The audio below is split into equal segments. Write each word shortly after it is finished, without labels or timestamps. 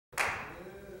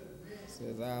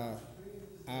Says,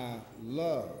 I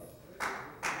love.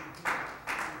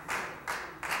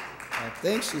 I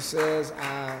think she says,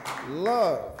 I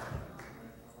love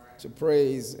to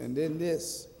praise. And then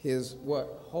this, his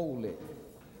what? Holy.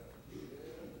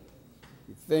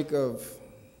 You think of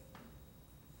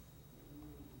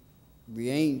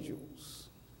the angels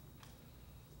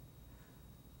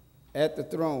at the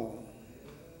throne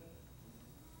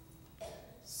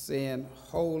saying,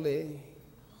 holy,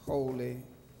 holy,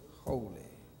 holy.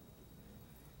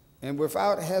 And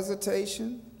without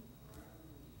hesitation,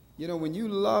 you know, when you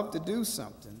love to do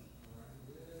something,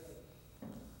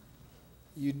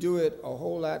 you do it a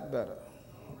whole lot better.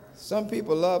 Some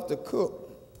people love to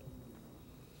cook,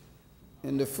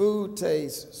 and the food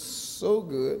tastes so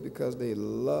good because they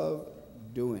love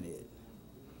doing it.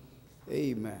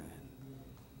 Amen.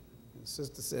 The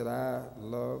sister said, I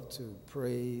love to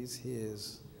praise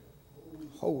his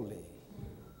holy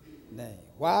name.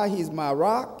 Why? He's my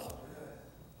rock,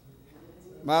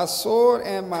 my sword,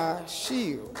 and my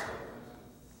shield.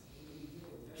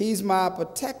 He's my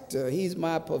protector. He's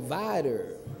my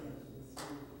provider.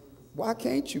 Why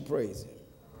can't you praise him?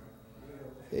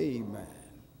 Amen.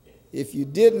 If you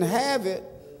didn't have it,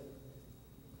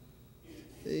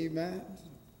 amen,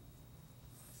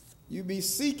 you'd be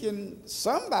seeking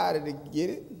somebody to get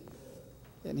it,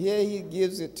 and here he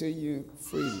gives it to you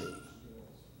freely.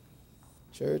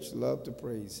 Church, love to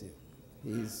praise him.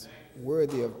 He's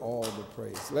worthy of all the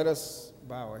praise. Let us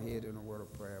bow our head in a word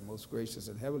of prayer. Most gracious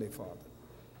and heavenly Father,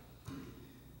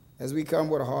 as we come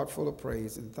with a heart full of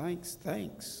praise and thanks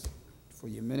for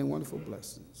your many wonderful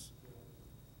blessings.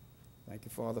 Thank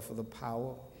you, Father, for the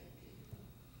power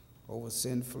over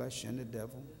sin, flesh, and the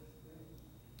devil.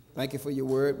 Thank you for your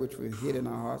word, which we hid in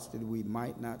our hearts that we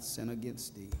might not sin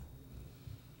against thee.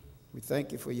 We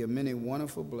thank you for your many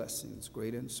wonderful blessings,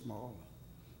 great and small,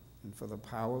 and for the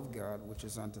power of God, which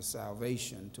is unto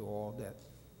salvation to all that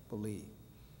believe.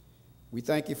 We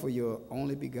thank you for your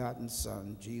only begotten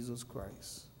Son, Jesus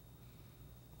Christ,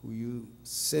 who you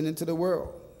sent into the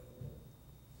world,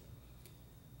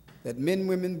 that men,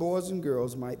 women, boys, and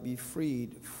girls might be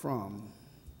freed from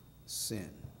sin.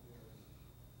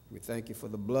 We thank you for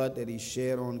the blood that he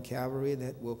shed on Calvary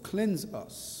that will cleanse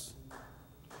us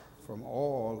from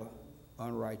all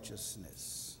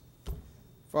unrighteousness.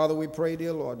 Father, we pray,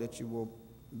 dear Lord, that you will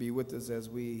be with us as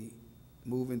we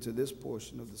move into this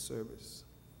portion of the service,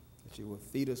 that you will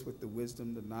feed us with the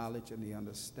wisdom, the knowledge, and the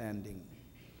understanding,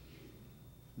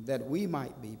 that we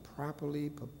might be properly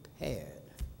prepared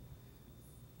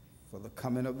for the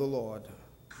coming of the Lord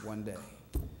one day.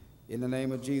 In the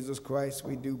name of Jesus Christ,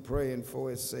 we do pray, and for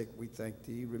his sake we thank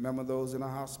thee. Remember those in the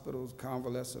hospitals,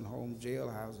 convalescent homes,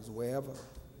 jailhouses, wherever.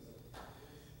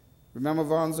 Remember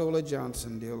Vonzola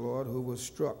Johnson, dear Lord, who was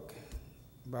struck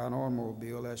by an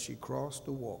automobile as she crossed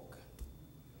the walk.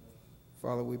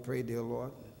 Father, we pray, dear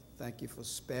Lord, thank you for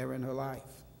sparing her life.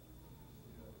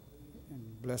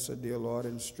 And bless her, dear Lord,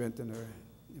 and strengthen her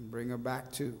and bring her back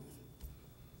to,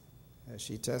 as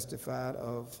she testified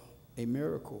of a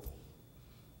miracle,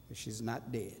 that she's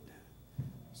not dead.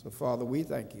 So, Father, we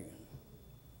thank you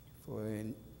for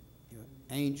your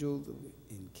angel to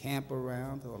encamp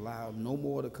around, to allow no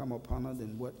more to come upon her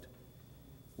than what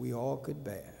we all could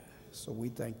bear. So we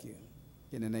thank you.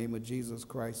 In the name of Jesus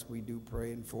Christ, we do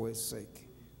pray, and for his sake.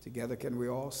 Together can we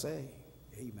all say,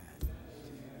 amen.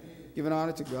 Giving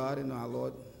honor to God and our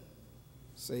Lord,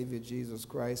 Savior Jesus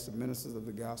Christ, the ministers of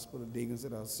the gospel, the deacons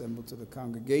that are assembled, to the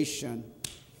congregation,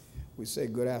 we say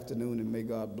good afternoon and may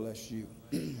God bless you.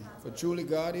 For truly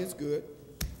God is good,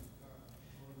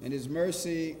 and his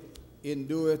mercy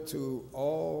endureth to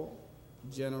all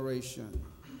generation.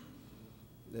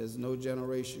 There's no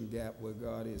generation gap where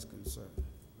God is concerned.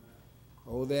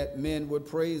 Oh, that men would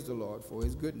praise the Lord for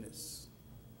his goodness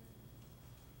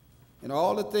and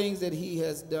all the things that he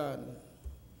has done,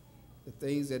 the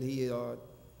things that he is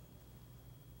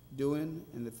doing,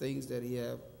 and the things that he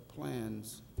has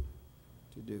plans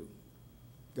to do.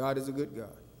 God is a good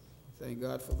God. Thank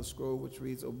God for the scroll which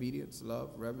reads obedience,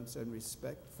 love, reverence, and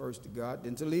respect, first to God,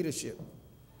 then to leadership,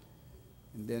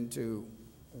 and then to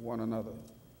one another.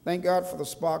 Thank God for the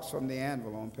sparks from the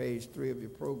anvil on page 3 of your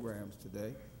programs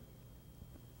today.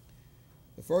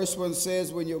 The first one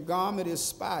says, when your garment is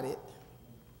spotted,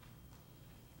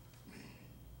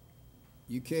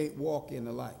 you can't walk in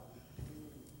the light.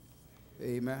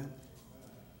 Amen.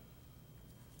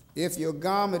 If your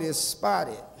garment is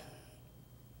spotted,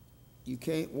 you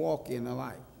can't walk in the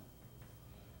light.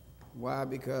 Why?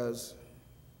 Because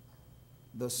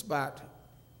the spot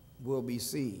will be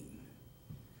seen.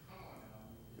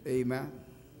 Amen.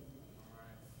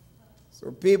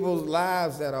 So people's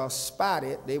lives that are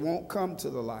spotted, they won't come to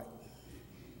the light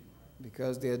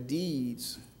because their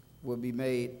deeds will be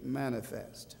made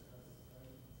manifest.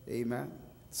 Amen.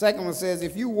 Second one says,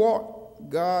 if you want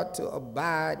God to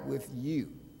abide with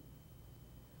you,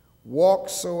 walk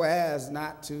so as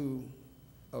not to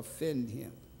offend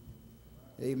him.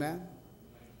 Amen.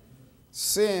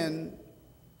 Sin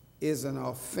is an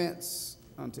offense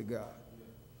unto God.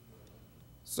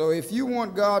 So if you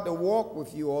want God to walk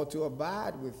with you or to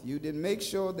abide with you, then make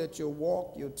sure that your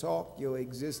walk, your talk, your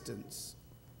existence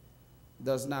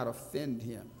does not offend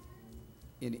him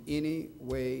in any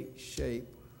way, shape,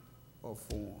 or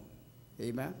form.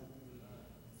 Amen.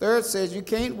 Third says you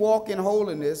can't walk in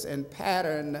holiness and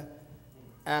pattern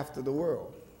after the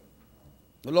world.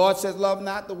 The Lord says, love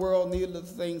not the world, neither the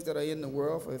things that are in the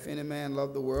world. For if any man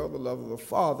love the world, the love of the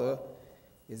Father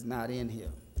is not in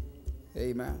him.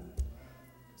 Amen.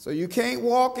 So you can't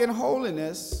walk in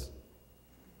holiness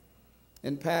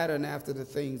and pattern after the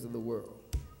things of the world.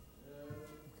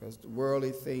 Because the worldly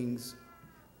things,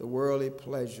 the worldly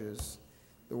pleasures,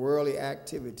 the worldly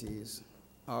activities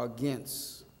are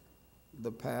against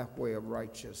the pathway of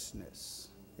righteousness.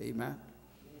 Amen.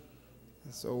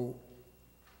 And so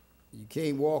you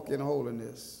can't walk in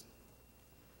holiness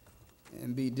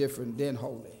and be different than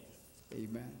holy.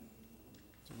 Amen.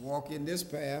 To walk in this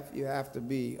path, you have to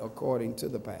be according to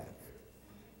the path.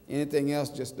 Anything else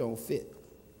just don't fit.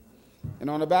 And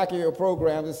on the back of your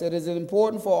program, it said, is it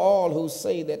important for all who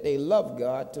say that they love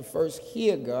God to first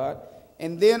hear God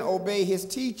and then obey his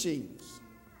teachings,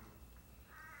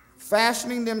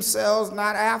 fashioning themselves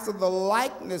not after the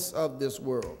likeness of this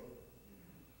world,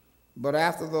 but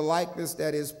after the likeness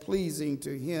that is pleasing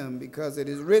to him, because it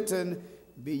is written,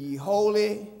 be ye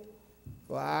holy,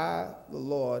 for I, the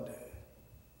Lord,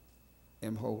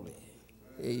 am holy.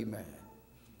 Amen.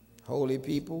 Holy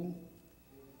people,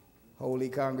 holy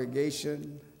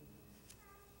congregation,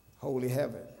 holy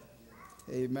heaven.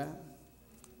 Amen.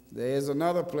 There is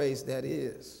another place that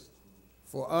is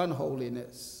for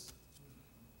unholiness,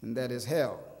 and that is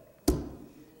hell.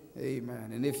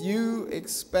 Amen. And if you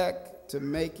expect to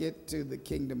make it to the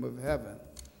kingdom of heaven,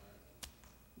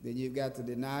 then you've got to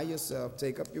deny yourself,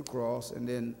 take up your cross, and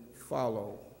then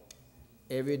follow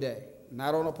every day.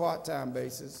 Not on a part-time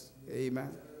basis.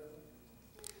 Amen.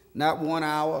 Not 1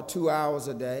 hour, 2 hours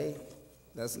a day.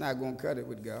 That's not going to cut it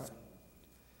with God.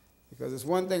 Because it's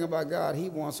one thing about God, he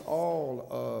wants all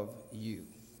of you.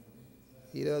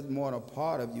 He doesn't want a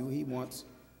part of you, he wants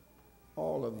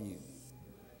all of you.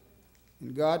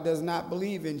 And God does not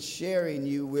believe in sharing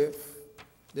you with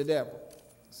the devil.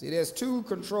 See, there's two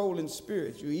controlling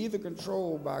spirits. You're either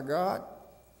controlled by God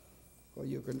or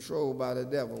you're controlled by the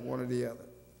devil, one or the other.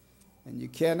 And you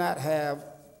cannot have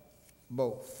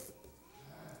both.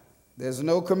 There's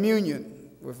no communion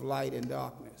with light and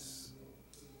darkness.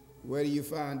 Where do you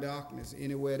find darkness?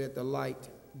 Anywhere that the light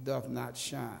doth not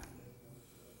shine.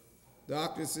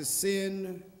 Darkness is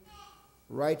sin.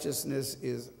 Righteousness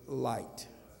is light.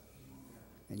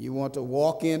 And you want to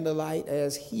walk in the light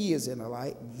as he is in the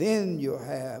light, then you'll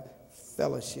have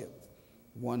fellowship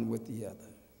one with the other.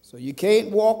 So you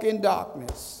can't walk in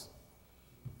darkness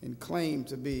and claim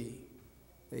to be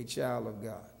a child of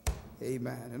God.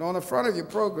 Amen. And on the front of your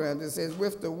program, it says,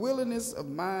 with the willingness of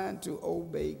mind to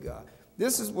obey God.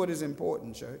 This is what is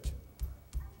important, church.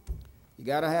 You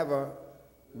got to have a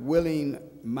willing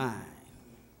mind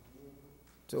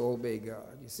to obey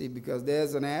God. You see, because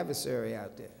there's an adversary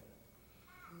out there.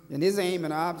 And his aim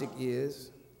and object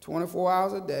is 24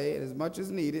 hours a day, and as much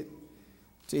as needed,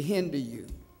 to hinder you,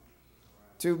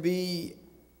 to be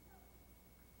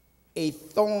a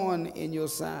thorn in your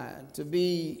side, to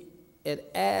be an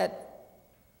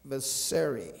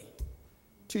adversary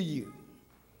to you.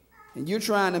 And you're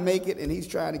trying to make it, and he's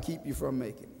trying to keep you from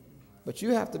making it. But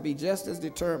you have to be just as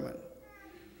determined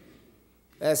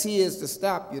as he is to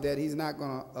stop you, that he's not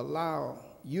going to allow,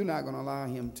 you're not going to allow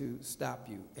him to stop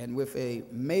you. And with a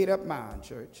made-up mind,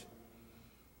 church,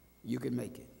 you can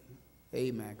make it.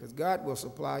 Amen. Because God will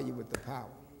supply you with the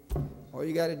power. All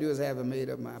you got to do is have a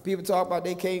made-up mind. People talk about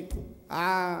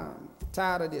I'm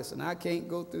tired of this, and I can't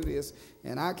go through this,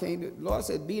 and I can't do. The Lord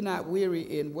said, be not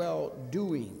weary in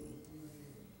well-doing.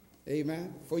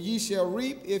 Amen. For ye shall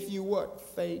reap if you what?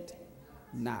 Faint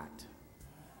not.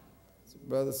 So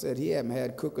brother said he hadn't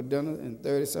had cook or dinner in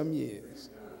 30-some years.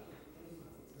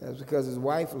 That's because his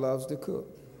wife loves to cook.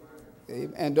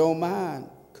 Amen. And don't mind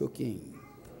cooking.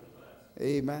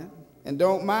 Amen. And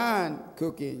don't mind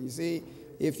cooking. You see,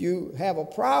 if you have a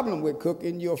problem with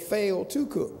cooking, you'll fail to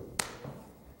cook.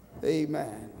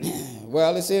 Amen.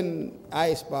 Well, it's in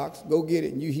icebox. Go get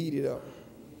it and you heat it up.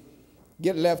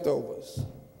 Get leftovers.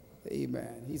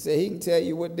 Amen. He said he can tell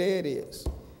you what day it is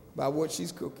by what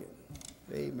she's cooking.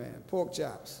 Amen. Pork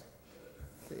chops.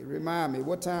 Hey, remind me,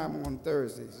 what time on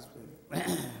Thursdays?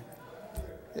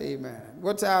 Amen.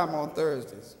 What time on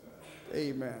Thursdays?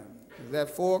 Amen. Is that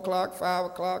 4 o'clock, 5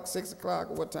 o'clock, 6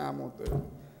 o'clock, or what time on Thursday?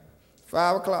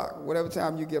 5 o'clock, whatever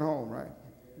time you get home, right?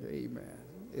 Amen.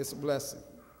 It's a blessing.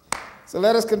 So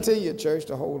let us continue, church,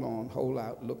 to hold on, hold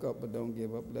out, look up, but don't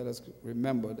give up. Let us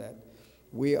remember that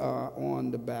we are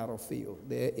on the battlefield.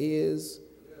 There is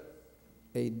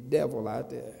a devil out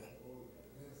there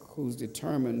who's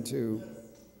determined to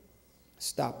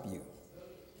stop you.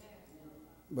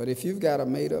 But if you've got a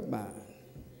made-up mind,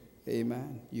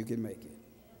 amen, you can make it.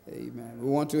 Amen. We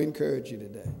want to encourage you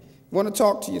today. We want to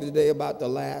talk to you today about the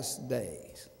last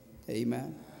days.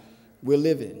 Amen. We're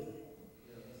living.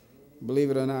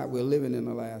 Believe it or not, we're living in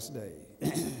the last days.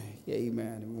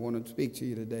 Amen. We want to speak to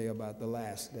you today about the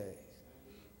last days.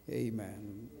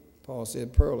 Amen. Paul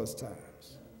said perilous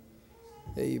times.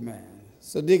 Amen.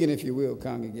 So dig in, if you will,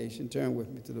 congregation. Turn with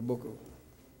me to the book of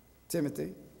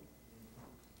Timothy.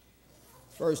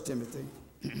 1 Timothy.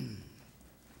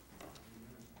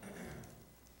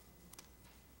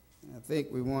 I think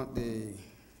we want the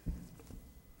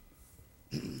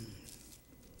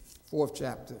 4th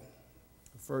chapter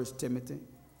of 1 Timothy.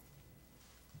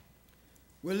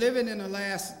 We're living in the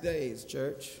last days,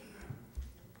 church.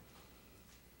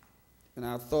 And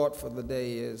our thought for the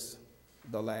day is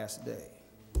the last day.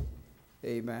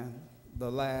 Amen.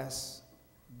 The last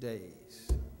days.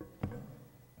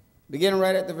 Beginning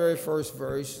right at the very first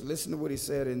verse, listen to what he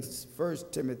said in 1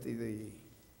 Timothy, the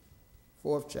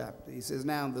 4th chapter. He says,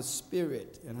 now the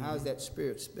Spirit, and how is that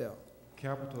Spirit spelled?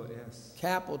 Capital S.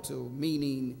 Capital,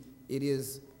 meaning it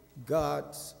is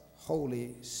God's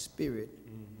Holy Spirit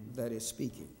that is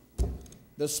speaking.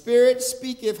 The Spirit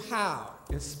speaketh how?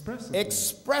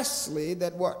 Expressly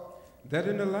that what? That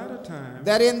in the latter times.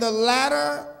 That in the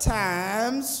latter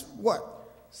times, what?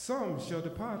 Some shall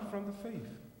depart from the faith.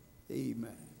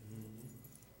 Amen.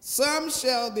 Some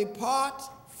shall depart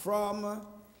from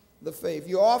the faith.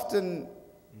 You often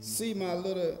see my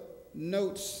little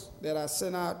notes that I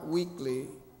send out weekly,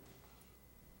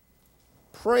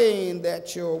 praying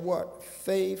that your what?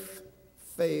 Faith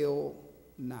fail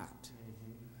not.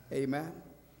 Amen.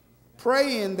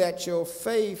 Praying that your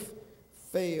faith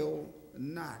fail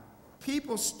not.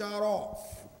 People start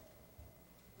off,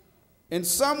 and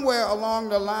somewhere along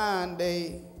the line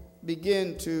they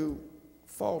begin to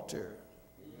falter.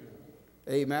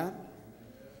 Amen.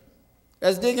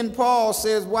 As Deacon Paul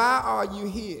says, why are you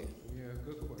here? Yeah,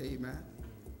 good question. Amen.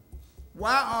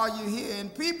 Why are you here?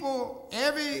 And people,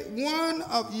 every one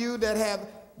of you that have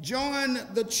joined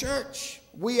the church,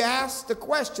 we ask the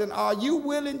question, are you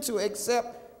willing to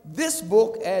accept this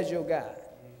book as your guide?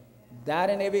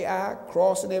 Dotting every I,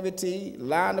 crossing every T,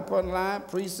 line upon line,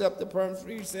 precept upon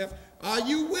precept. Are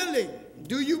you willing?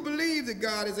 Do you believe that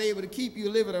God is able to keep you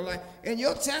living a life? And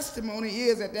your testimony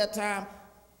is at that time,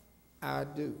 I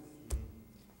do.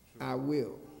 I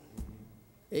will.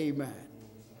 Amen.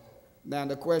 Now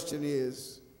the question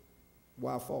is,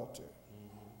 why falter?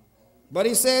 But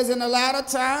he says in the latter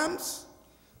times,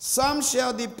 some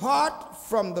shall depart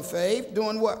from the faith,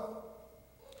 doing what?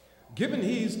 Giving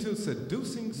heed to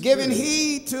seducing spirits. Giving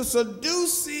heed to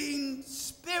seducing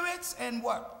spirits and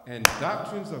what? And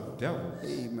doctrines of devils.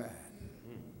 Amen.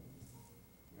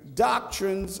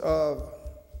 Doctrines of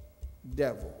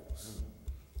devils.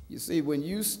 You see, when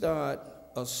you start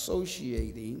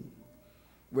associating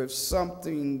with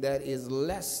something that is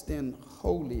less than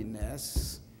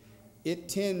holiness, it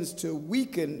tends to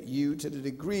weaken you to the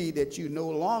degree that you no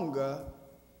longer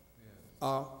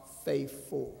are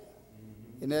faithful.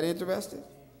 Isn't that interesting?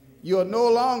 You are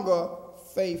no longer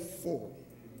faithful.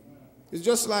 It's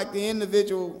just like the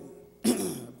individual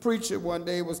preacher one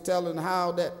day was telling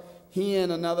how that he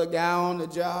and another guy on the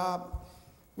job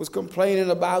was complaining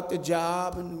about the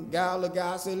job, and the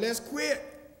guy said, let's quit.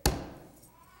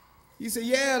 He said,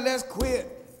 yeah, let's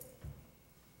quit.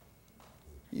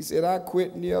 He said, I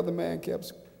quit, and the other man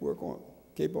kept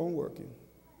on working.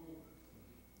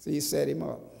 So he set him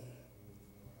up.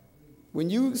 When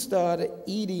you start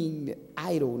eating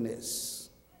idleness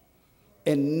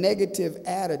and negative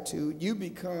attitude, you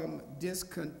become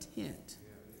discontent.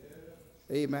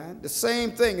 Amen. The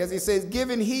same thing, as he says,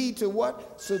 giving heed to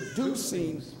what?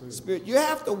 Seducing spirit. You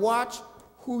have to watch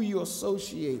who you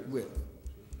associate with.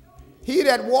 He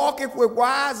that walketh with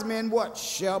wise men, what?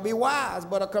 Shall be wise.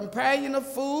 But a companion of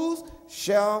fools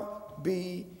shall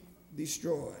be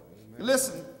destroyed. Amen.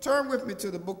 Listen, turn with me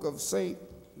to the book of St.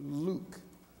 Luke.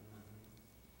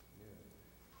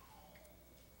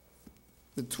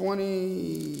 The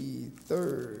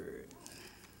 23rd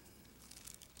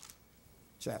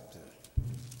chapter.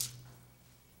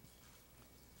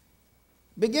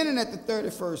 Beginning at the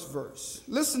 31st verse.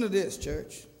 Listen to this,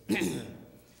 church.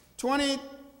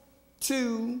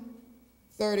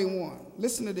 22:31.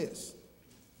 Listen to this.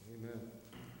 Amen.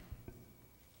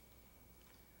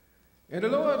 And the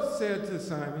Lord said to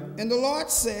Simon. And the Lord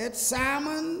said,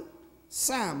 Simon,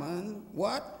 Simon,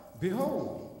 what?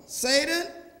 Behold, Satan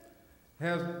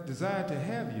has desired to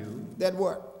have you. That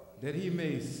what? That he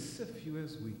may sift you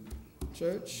as wheat.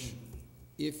 Church,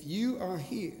 if you are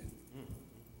here,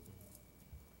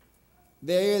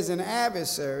 there is an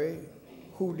adversary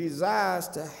who desires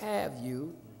to have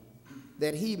you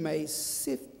that he may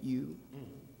sift you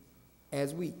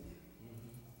as wheat.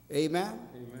 Amen?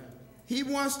 Amen. He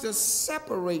wants to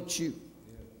separate you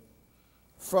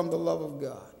from the love of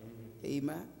God.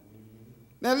 Amen?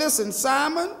 Now listen,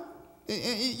 Simon,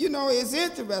 you know, it's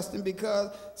interesting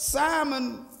because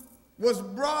Simon was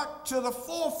brought to the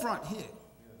forefront here.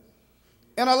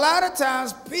 And a lot of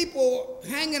times people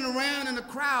hanging around in the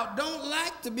crowd don't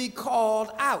like to be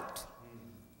called out.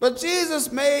 But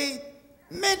Jesus made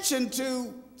mention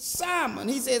to Simon.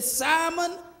 He said,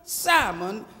 Simon,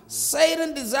 Simon,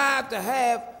 Satan desired to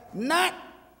have not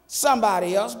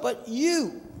somebody else, but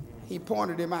you. He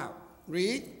pointed him out.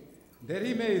 Read. That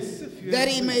he may sift you that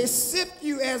as he wheat. may sift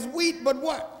you as wheat, but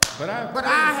what? But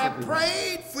I have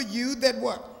prayed for you that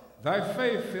what? Thy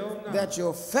faith fail not. That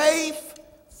your faith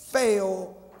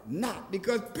fail not.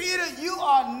 Because Peter, you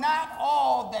are not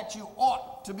all that you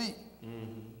ought to be.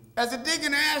 As the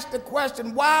deacon asked the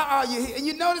question, why are you here? And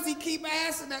you notice he keep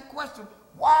asking that question,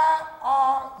 why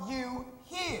are you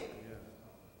here?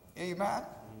 Yeah. Amen.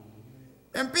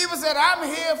 And people said, I'm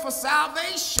here for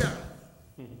salvation.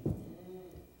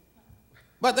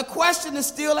 But the question is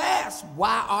still asked,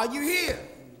 why are you here?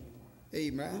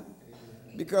 Amen.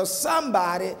 Because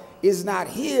somebody is not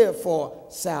here for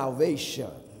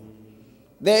salvation.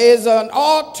 There is an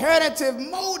alternative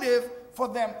motive for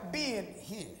them being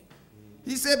here.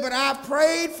 He said, but I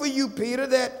prayed for you, Peter,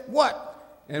 that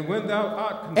what? And when thou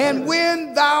art converted. And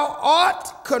when thou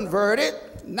art converted,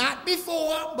 not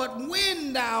before, but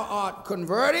when thou art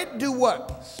converted, do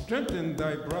what? Strengthen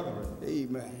thy brethren.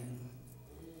 Amen.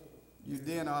 You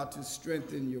then are to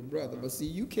strengthen your brother. But see,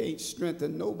 you can't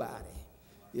strengthen nobody.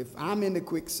 If I'm in the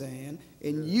quicksand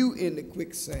and you in the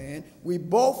quicksand, we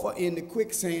both are in the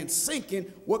quicksand sinking,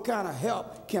 what kind of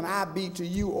help can I be to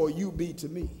you or you be to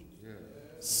me? Yeah.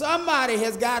 Somebody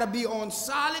has got to be on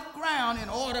solid ground in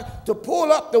order to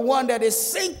pull up the one that is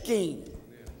sinking.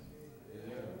 Yeah.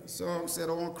 Yeah. The song said,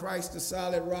 on Christ the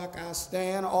solid rock I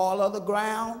stand, all other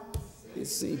ground is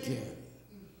sinking.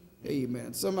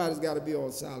 Amen. Somebody's got to be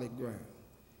on solid ground.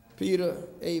 Peter,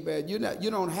 amen, you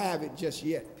don't have it just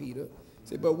yet, Peter.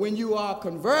 See, but when you are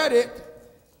converted,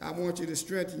 I want you to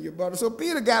strengthen your brother. So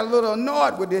Peter got a little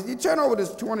annoyed with this. You turn over to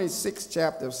this 26th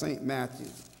chapter of St. Matthew.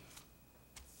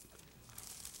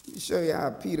 Let me show you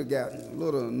how Peter got a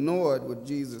little annoyed with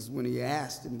Jesus when he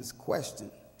asked him this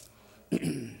question.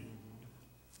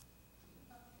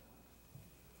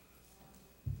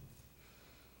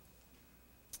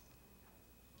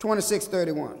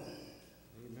 26:31. Amen.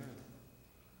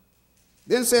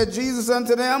 Then said Jesus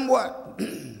unto them, what?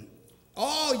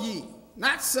 All ye,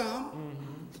 not some.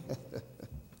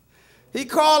 He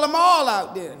called them all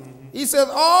out there. He says,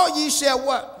 all ye shall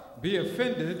what? Be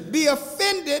offended. Be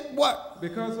offended what?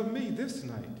 Because of me this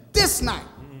night. This night.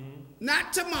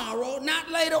 Not tomorrow, not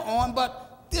later on,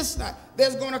 but this night.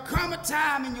 There's going to come a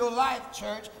time in your life,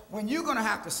 church, when you're going to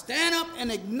have to stand up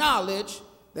and acknowledge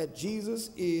that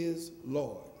Jesus is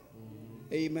Lord.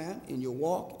 Amen. In your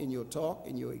walk, in your talk,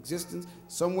 in your existence,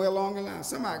 somewhere along the line,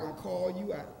 somebody going to call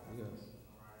you out. Yes.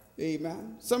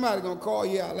 Amen. Somebody going to call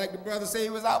you out. Like the brother said, he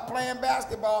was out playing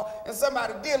basketball, and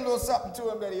somebody did a little something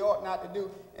to him that he ought not to do,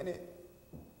 and it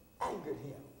angered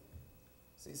him.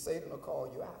 See, Satan will call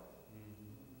you out.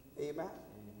 Amen.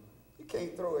 You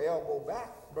can't throw an elbow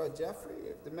back, Brother Jeffrey.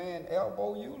 If the man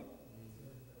elbow you,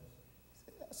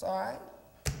 that's all right.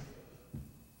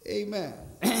 Amen.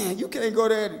 You can't go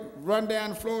there and run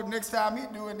down the floor the next time he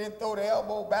do and then throw the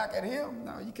elbow back at him.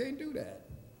 No, you can't do that.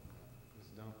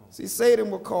 See,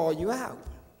 Satan will call you out.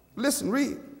 Listen,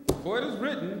 read. For it is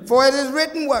written. For it is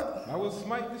written what? I will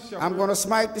smite the shepherd. I'm going to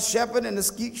smite the shepherd, and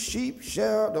the sheep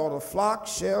shall, or the flock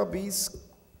shall be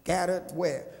scattered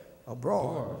where?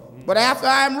 Abroad. But after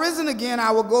I am risen again,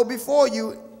 I will go before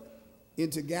you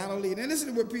into Galilee. And listen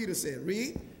to what Peter said.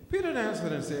 Read. Peter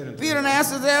answered and said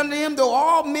unto him, though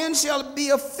all men shall be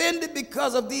offended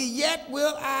because of thee, yet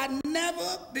will I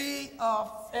never be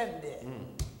offended.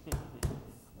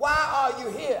 Why are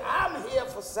you here? I'm here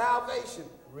for salvation.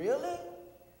 Really?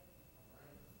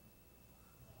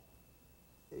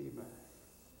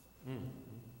 Amen.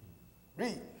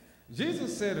 Read.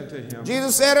 Jesus said unto him.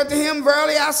 Jesus said unto him,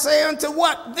 verily I say unto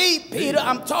what? Thee, Peter.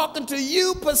 I'm talking to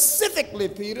you specifically,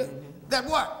 Peter. That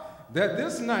what? That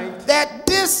this night. That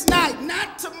this night,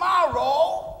 not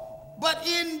tomorrow, but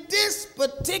in this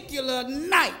particular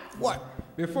night. What?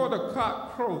 Before the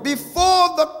cock crows.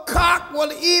 Before the cock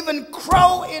will even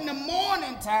crow in the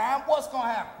morning time, what's going to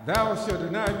happen? Thou shalt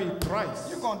deny me thrice.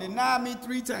 You're going to deny me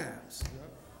 3 times.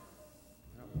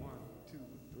 Not 1, 2,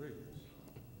 3.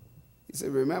 He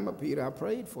said, remember, Peter, I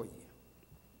prayed for you.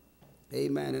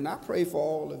 Amen. And I pray for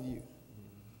all of you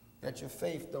that your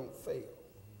faith don't fail.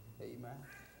 Amen.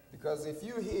 Because if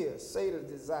you hear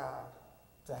Satan's desire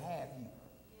to have you,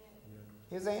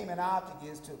 his aim and object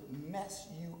is to mess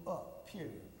you up,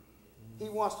 period. He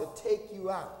wants to take you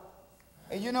out.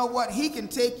 And you know what? He can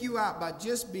take you out by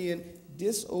just being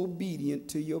disobedient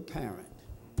to your parent.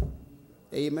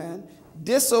 Amen.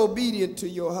 Disobedient to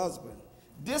your husband.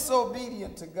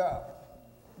 Disobedient to God.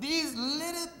 These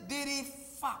little bitty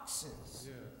foxes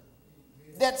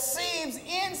that seems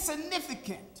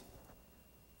insignificant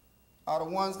are the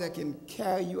ones that can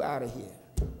carry you out of here.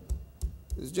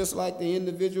 It's just like the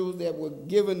individuals that were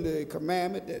given the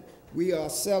commandment that we are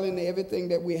selling everything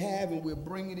that we have and we're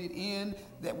bringing it in,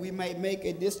 that we might make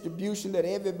a distribution that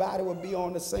everybody will be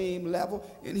on the same level.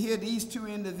 And here these 2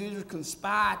 individuals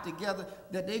conspired together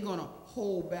that they're going to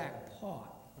hold back part.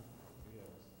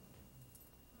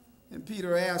 And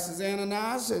Peter asks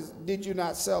Ananias, says, did you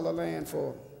not sell the land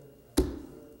for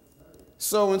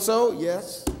so-and-so?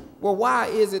 Yes. Well, why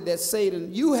is it that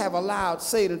Satan, you have allowed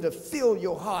Satan to fill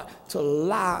your heart to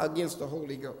lie against the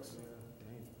Holy Ghost?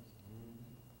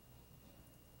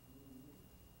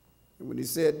 And when he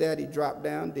said that, he dropped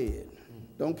down dead.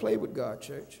 Don't play with God,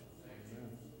 church.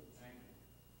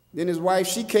 Then his wife,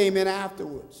 she came in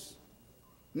afterwards,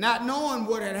 not knowing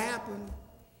what had happened.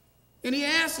 And he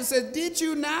asked her, said, did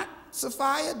you not,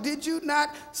 Sophia, did you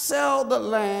not sell the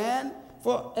land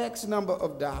for X number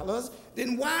of dollars?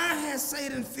 Then why has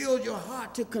Satan filled your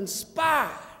heart to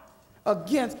conspire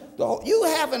against the whole? You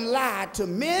haven't lied to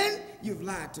men, you've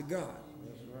lied to God.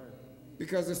 That's right.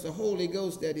 Because it's the Holy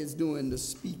Ghost that is doing the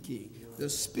speaking. The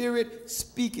Spirit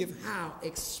speaketh how?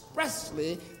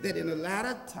 Expressly that in the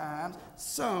latter times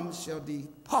some shall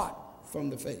depart from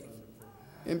the faith.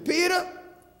 And Peter,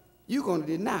 you're going to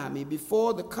deny me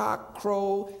before the cock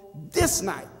crow this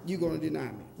night. You're going to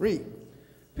deny me. Read.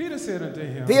 Peter said unto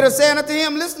him. Peter said unto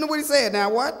him, listen to what he said.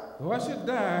 Now what? Though I should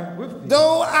die with thee.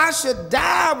 Though I should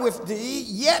die with thee,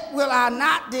 yet will I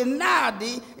not deny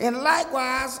thee. And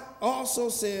likewise also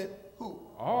said, who?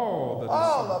 All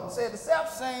of them said the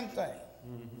self-same thing.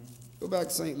 Go back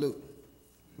to St. Luke.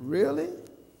 Really?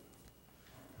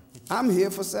 I'm here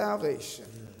for salvation.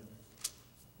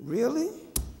 Really?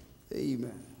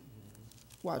 Amen.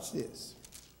 Watch this.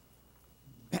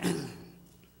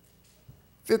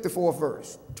 54th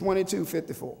verse,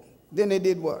 22:54. Then they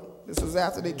did what? This was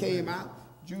after they came out.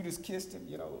 Judas kissed him.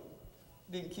 You know,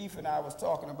 then Keith and I was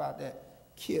talking about that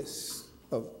kiss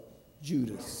of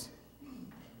Judas.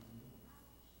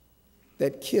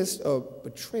 That kiss of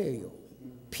betrayal.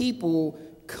 People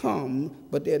come,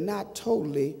 but they're not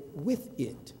totally with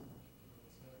it.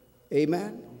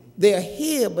 Amen? They're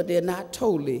here, but they're not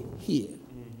totally here.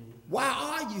 Why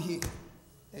are you here?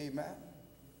 Amen.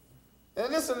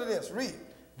 And listen to this. Read.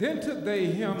 Then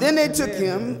they took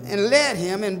him and led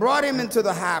him and brought him into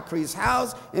the high priest's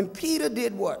house. And Peter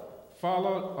did what?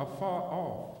 Followed afar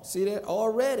off. See that?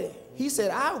 Already. He said,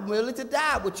 I'm willing to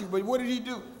die with you. But what did he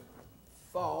do?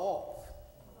 Far off.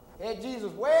 Had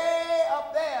Jesus way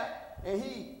up there and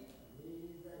he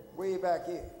way back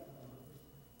here.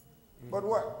 But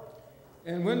what?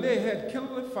 And when they had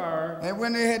kindled the fire. And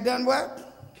when they had done what?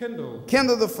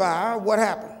 Kindled the fire. What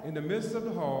happened? In the midst of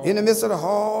the hall. In the midst of the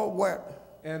hall, what?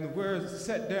 And were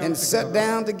set down. And sat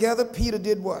down together. Peter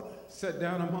did what? Sat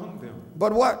down among them.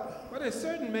 But what? But a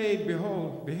certain maid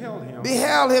beheld him.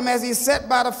 Beheld him as he sat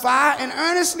by the fire and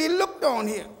earnestly looked on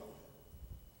him.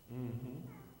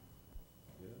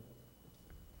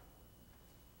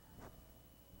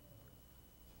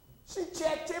 She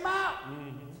checked him out.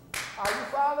 Are you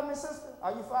following me, sister?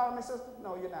 Are you following me, sister?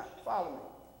 No, you're not. Follow me.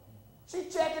 She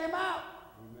checking him out.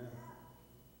 Amen.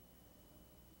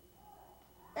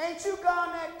 Ain't you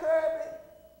gone that Kirby?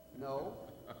 No.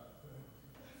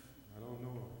 I don't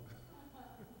know.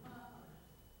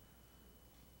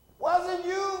 Wasn't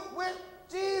you with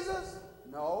Jesus?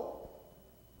 No.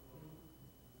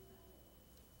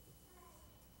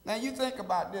 Now you think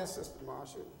about this, Sister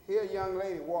Marsha. Here a young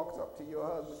lady walks up to your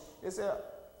husband and said,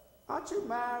 aren't you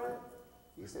married?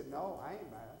 He said, no, I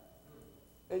ain't married.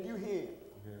 And you hear him.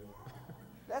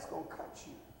 Yeah. that's going to cut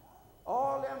you.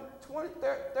 All them 20,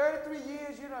 30, 33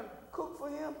 years you done cooked for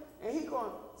him, and he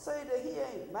going to say that he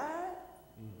ain't married?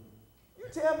 You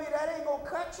tell me that ain't going to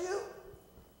cut you?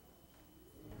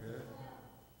 Yeah.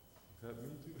 Cut me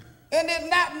too. And then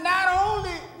not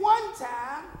only one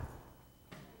time.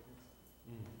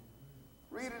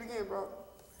 Read it again, bro.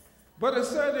 But a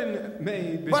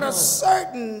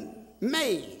certain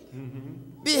maid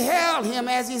beheld him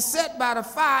as he sat by the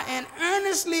fire and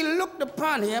earnestly looked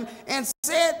upon him and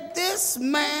said, this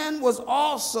man was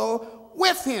also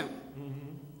with him.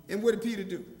 And what did Peter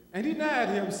do? And he denied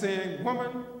him, saying,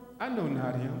 woman, I know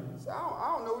not him. So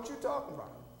I don't know what you're talking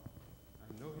about. I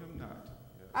know him not.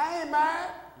 Yeah. I ain't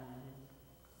married.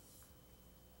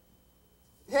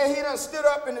 Hey, he done stood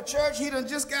up in the church. He done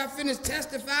just got finished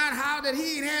testifying how that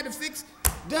he ain't had to fix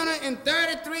dinner in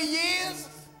 33 years.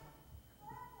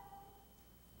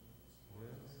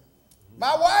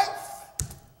 My wife.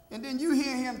 And then you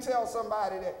hear him tell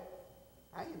somebody that,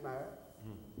 I ain't married.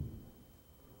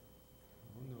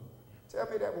 Tell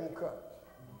me that won't cut.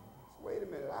 So wait a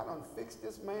minute, I done fixed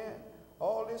this man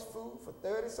all this food for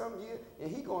 30-something years, and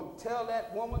he gonna tell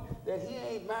that woman that he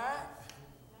ain't married?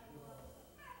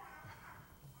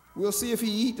 We'll see if he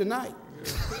eat tonight.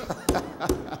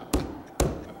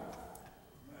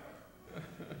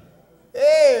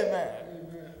 Amen.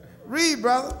 Read,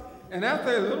 brother. And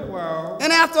after a little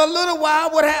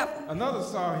while, what happened? Another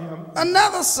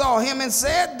saw him And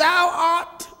said, thou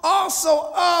art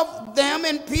also of them.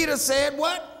 And Peter said,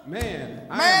 what? Man,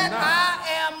 I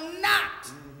am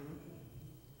not.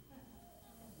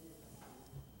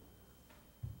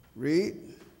 Read.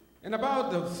 And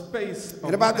about the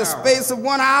space of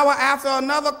 1 hour after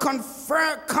another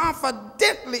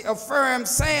confidently affirmed,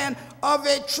 saying, of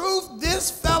a truth, this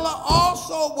fellow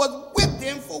also was with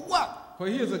him for what? For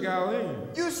he is a Galilean.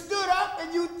 You stood up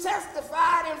and you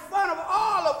testified in front of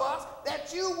all of us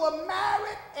that you were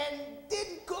married and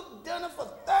didn't cook dinner for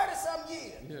 30-some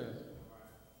years. Yes.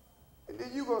 And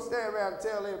then you gonna stand around and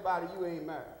tell everybody you ain't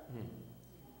married.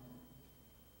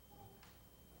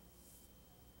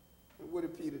 And what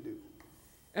did Peter do?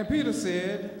 And Peter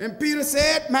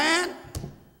said, man,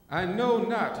 I know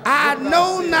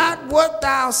not what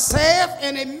thou sayest.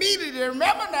 And immediately,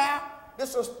 remember now,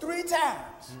 this was 3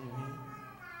 times.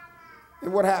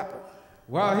 And what happened?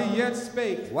 While he yet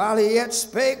spake, what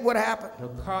happened? The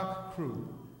cock crew.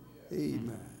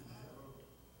 Amen.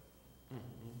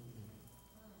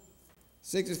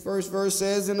 61st verse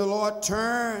says, and the Lord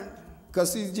turned,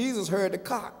 because see, Jesus heard the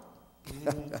cock.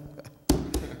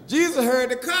 Jesus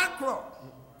heard the cock crow.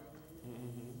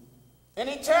 And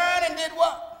he turned and did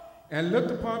what? And looked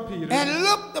upon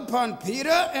Peter.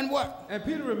 And what? And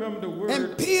Peter remembered the word.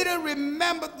 And Peter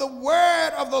remembered the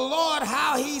word of the Lord,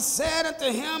 how he said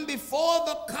unto him, before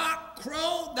the cock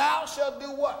crow, thou shalt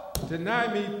do what?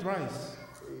 Deny me thrice.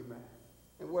 Amen.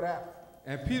 And what happened?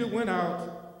 And Peter went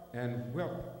out and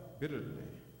wept bitterly.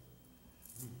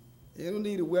 You don't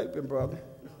need a weapon, brother.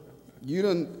 You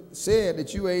done said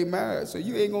that you ain't married, so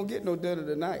you ain't gonna get no dinner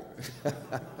tonight.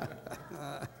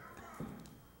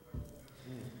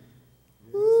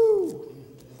 Woo.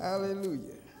 Hallelujah.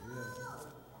 Yeah.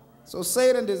 So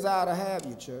Satan desire to have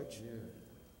you, church. Yeah.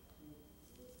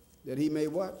 That he may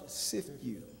what? Sift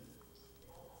you.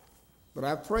 But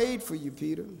I prayed for you,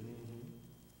 Peter,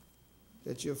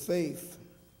 that your faith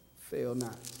fail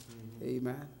not.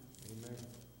 Amen. Amen.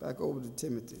 Back over to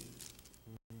Timothy.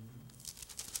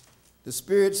 The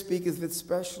Spirit speaketh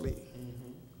especially.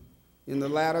 In the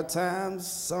latter times,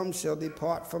 some shall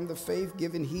depart from the faith,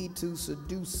 giving heed to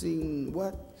seducing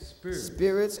what?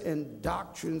 Spirits and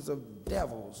doctrines of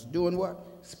devils. Doing what?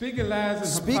 Speaking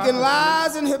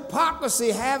lies and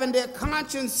hypocrisy, having their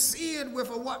conscience seared with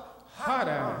a what? Hot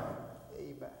iron.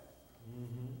 Amen.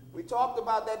 We talked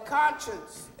about that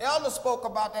conscience. Elder spoke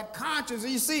about that conscience.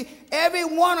 And you see, every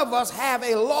one of us have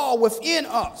a law within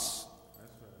us.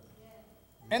 That's right.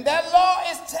 And that law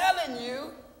is telling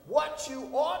you what you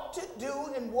ought to do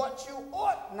and what you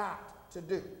ought not to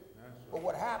do. But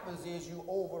what happens is you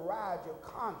override your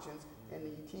conscience, and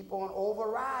you keep on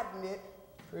overriding it.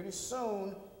 Pretty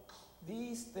soon,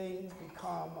 these things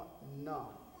become numb.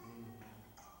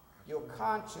 Your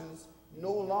conscience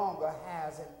no longer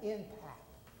has an impact.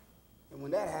 And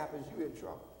when that happens, you're in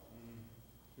trouble.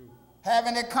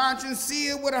 Having a conscience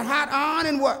sealed with a hot iron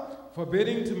and what?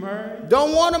 Forbidding to marry.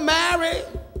 Don't want to marry.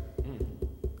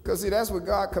 Because see, that's what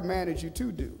God commanded you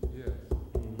to do. Yeah.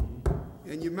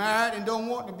 And you're married and don't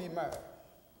want to be married.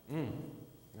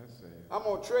 That's sad. I'm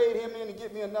going to trade him in and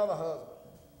get me another husband.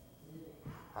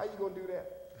 How you going to do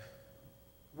that?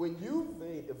 When you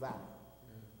made the vow,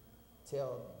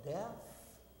 till death,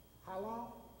 how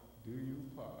long? Do you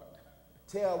part?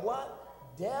 Tell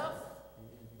what? Death?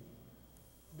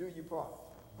 Do you part?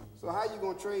 So how you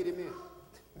going to trade him in?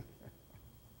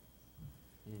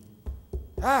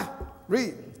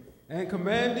 Read. And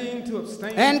commanding to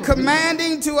abstain And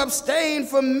commanding to abstain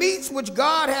from meats which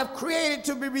God hath created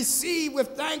to be received with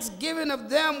thanksgiving of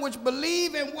them which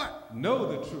believe in what?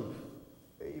 Know the truth.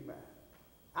 Amen.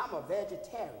 I'm a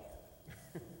vegetarian.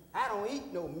 I don't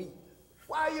eat no meat.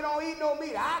 Why you don't eat no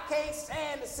meat? I can't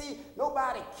stand to see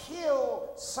nobody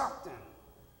kill something.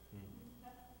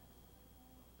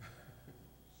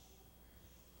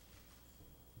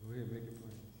 Go ahead, make it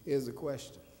plain. Here's the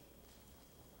question.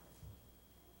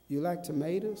 You like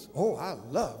tomatoes? Oh, I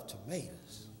love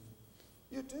tomatoes.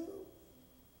 You do?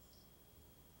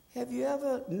 Have you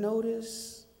ever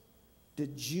noticed the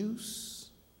juice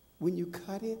when you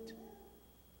cut it?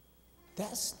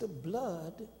 That's the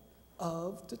blood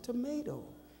of the tomato.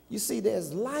 You see,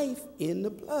 there's life in the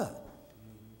blood.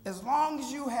 As long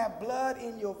as you have blood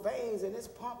in your veins and it's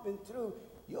pumping through,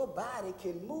 your body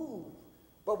can move.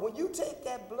 But when you take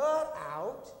that blood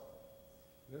out,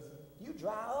 you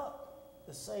dry up.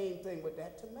 The same thing with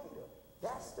that tomato.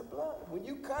 That's the blood. When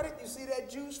you cut it, you see that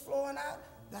juice flowing out?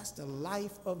 That's the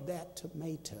life of that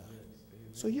tomato.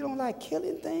 So you don't like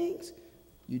killing things?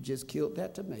 You just killed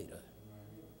that tomato.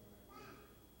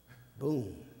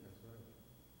 Boom.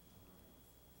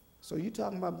 So you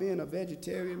talking about being a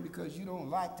vegetarian because you don't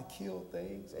like to kill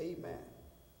things? Amen.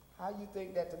 How you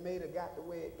think that tomato got the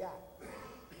way it got?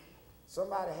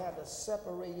 Somebody had to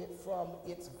separate it from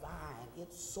its vine,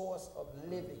 its source of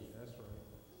living. That's right.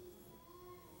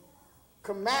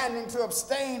 Commanding to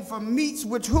abstain from meats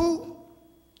which who?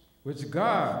 Which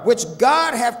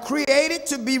God hath created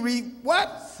to be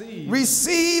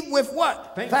received with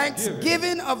what?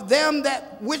 Thanksgiving of them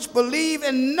that which believe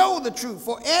and know the truth.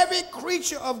 For every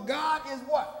creature of God is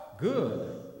what?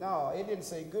 Good. No, it didn't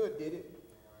say good, did it?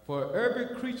 For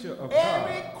every creature of God.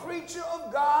 Every creature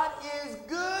of God is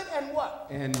good and what?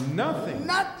 And nothing.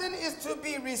 Nothing is to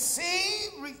be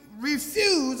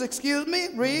refused, excuse me,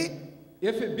 read.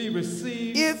 If it be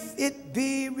received. If it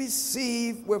be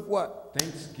received with what?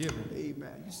 Thanksgiving.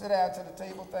 Amen. You sit down to the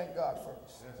table, thank God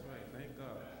first. That's right, thank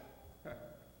God.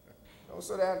 Don't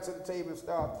sit down to the table and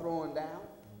start throwing down.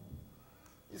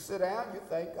 You sit down, you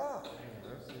thank God.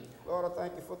 Lord, I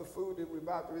thank you for the food that we're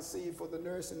about to receive, for the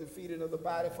nourishing and feeding of the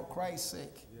body for Christ's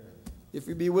sake. Yeah. If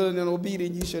you be willing and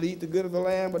obedient, you shall eat the good of the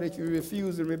land, but if you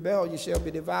refuse and rebel, you shall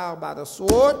be devoured by the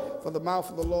sword, for the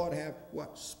mouth of the Lord hath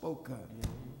what? Spoken.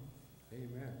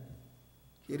 Amen.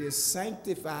 It is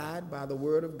sanctified by the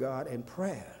word of God and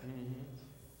prayer.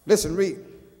 Listen, read.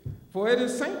 For it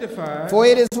is sanctified. For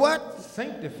it is what?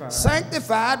 Sanctified.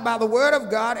 Sanctified by the word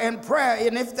of God and prayer.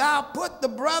 And if thou put the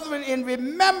brethren in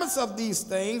remembrance of these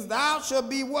things, thou shalt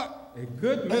be what? A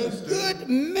good minister. A good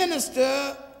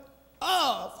minister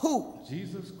of who?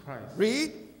 Jesus Christ.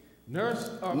 Read.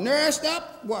 Nourished up. Nourished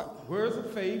up what? Words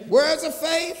of faith. Words of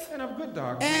faith. And of good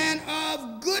doctrine. And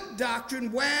of good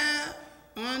doctrine,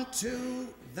 whereunto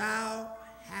thou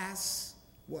hast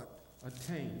what?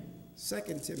 Attained. 2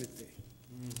 Timothy.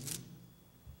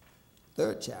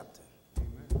 3rd chapter.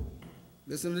 Amen.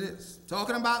 Listen to this.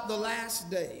 Talking about the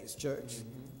last days, church.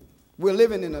 We're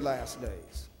living in the last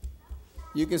days.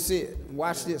 You can see it.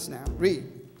 Watch this now. Read.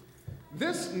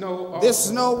 This know also.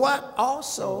 This know what?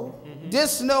 Also.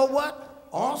 This know what?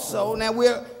 Also. Now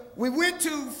we went to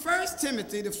 1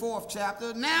 Timothy, the 4th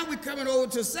chapter. Now we're coming over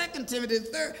to 2 Timothy, the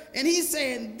 3rd. And he's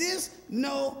saying, this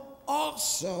know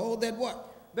also that what?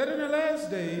 That in the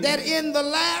last days. That in the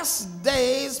last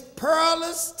days,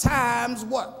 perilous times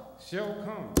what? Shall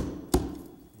come.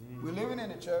 We're living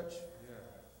in it, church.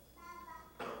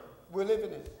 Yeah. We're living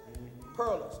in it.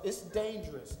 Perilous. It's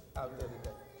dangerous out there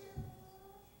today.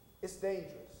 It's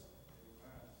dangerous.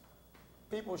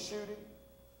 People shooting.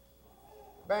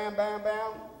 Bam, bam,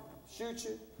 bam. Shoot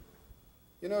you.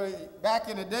 You know, back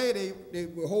in the day, they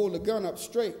would hold the gun up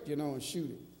straight, you know, and shoot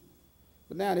it.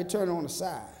 But now they turn it on the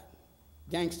side.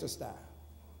 Gangster style.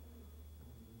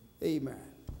 Amen.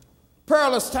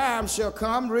 Perilous times shall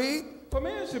come, read. For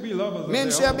men shall be lovers of men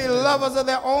their shall own be selves. lovers of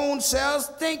their own selves.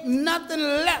 Think nothing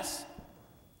less.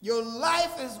 Your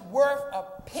life is worth a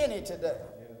penny today.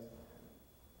 Yes.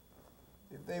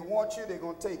 If they want you, they're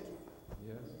going to take you.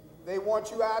 Yes. If they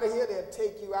want you out of here, they'll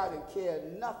take you out and care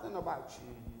nothing about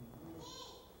you.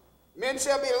 Men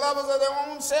shall be lovers of their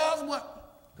own selves.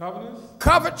 What? Covetous.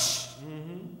 Covetous.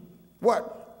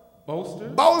 What?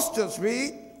 Boasters. Boasters,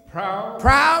 read. Proud.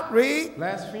 Proud, read.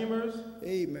 Blasphemers.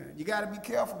 Amen. You got to be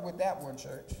careful with that one,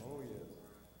 church. Oh, yes.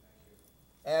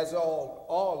 as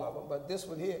all of them, but this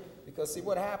one here, because see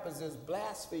what happens is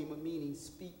blasphemer meaning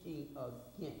speaking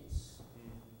against.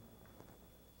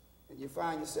 And you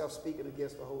find yourself speaking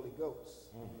against the Holy Ghost.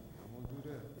 I won't do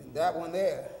that. And that one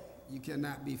there, you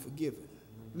cannot be forgiven.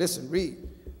 Listen, read.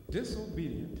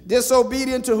 Disobedient.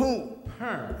 Disobedient to whom?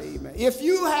 Parents. Amen. If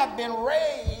you have been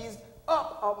raised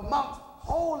up amongst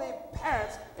holy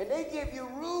parents and they give you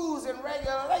rules and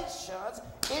regulations,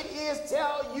 it is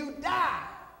till you die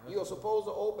you're supposed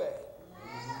to obey.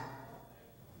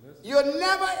 You're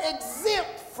never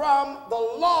exempt from the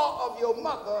law of your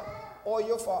mother or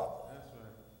your father. That's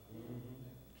right.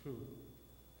 True.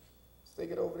 Stick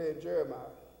it over there in Jeremiah.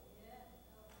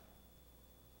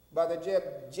 By the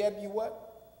Jeb you what?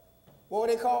 What were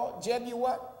they called? Jeb you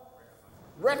what?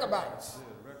 Rechabites.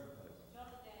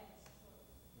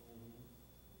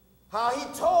 How he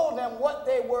told them what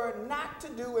they were not to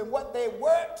do and what they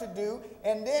were to do,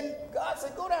 and then God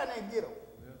said, go down there and get them.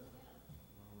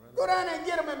 Go down there and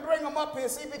get them and bring them up here.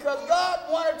 See, because God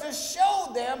wanted to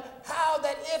show them how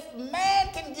that if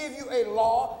man can give you a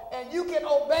law and you can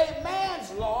obey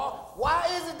man's law, why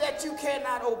is it that you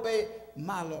cannot obey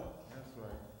my law? That's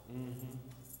right.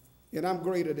 Mm-hmm. And I'm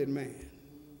greater than man.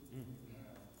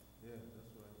 Yeah,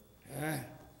 that's right.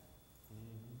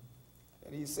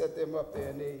 And he set them up there,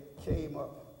 and they came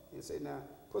up. He said, now,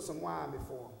 put some wine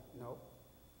before them. No,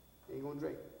 they ain't going to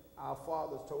drink. Our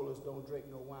fathers told us don't drink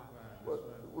no wine. But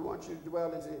right. We want you to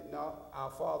dwell in it. No,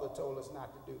 our father told us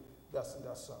not to do thus and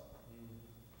thus so.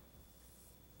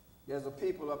 There's a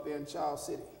people up there in Charles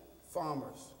City,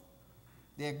 farmers.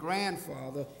 Their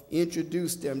grandfather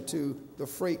introduced them to the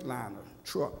Freightliner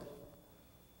truck.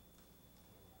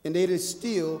 And they just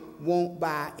still won't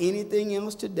buy anything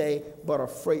else today but a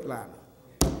Freightliner.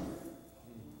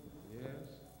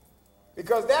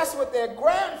 Because that's what their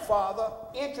grandfather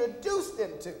introduced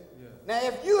them to. Yeah. Now,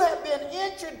 if you have been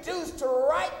introduced to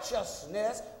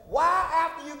righteousness, why,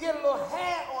 after you get a little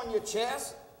hair on your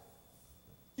chest,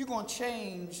 you're going to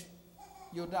change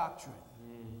your doctrine?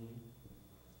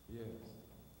 Mm-hmm. Yes.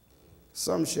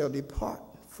 Some shall depart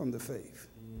from the faith,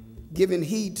 giving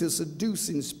heed to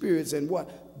seducing spirits and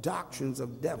what? Doctrines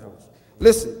of devils.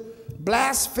 Listen,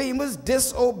 blasphemers,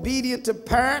 disobedient to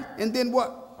parent, and then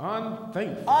what?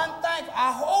 Unthankful. Unthankful.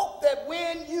 I hope that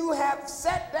when you have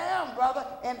sat down, brother,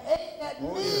 and ate that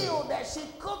meal that she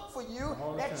cooked for you,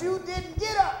 that you didn't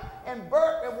get up and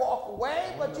burp and walk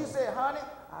away, but you said, honey,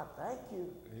 I thank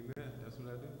you. Amen. That's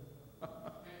what I do.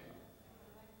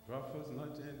 Breakfast,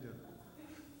 lunch, and dinner.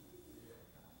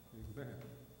 Amen.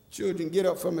 Children get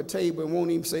up from a table and won't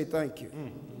even say thank you.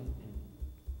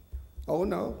 Oh,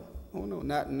 no. Oh, no,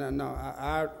 no.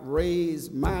 I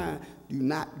raised mine. Do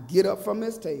not get up from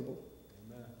this table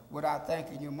without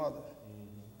thanking your mother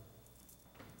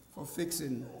for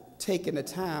taking the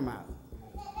time out.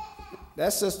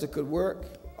 That sister could work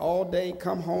all day,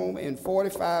 come home, in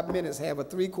 45 minutes, have a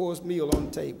 3-course meal on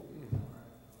the table.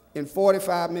 In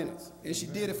 45 minutes. And she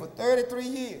did it for 33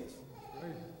 years.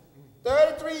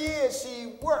 33 years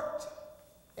she worked.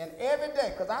 And every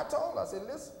day, because I told her, I said,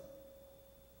 listen,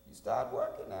 you start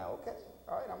working now, okay?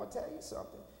 All right, I'm going to tell you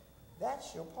something.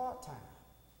 That's your part-time.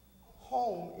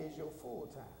 Home is your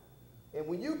full-time. And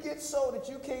when you get so that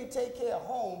you can't take care of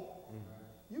home,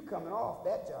 you coming off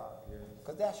that job.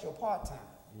 Because that's your part-time.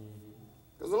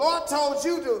 Because the Lord told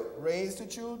you to raise the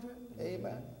children.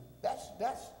 Amen. That's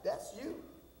you.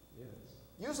 Yes.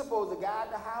 You're supposed to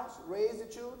guide the house, raise the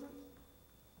children.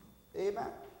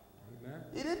 Amen. Amen.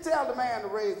 He didn't tell the man to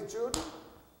raise the children.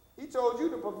 He told you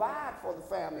to provide for the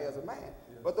family as a man.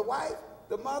 Yeah. But the wife,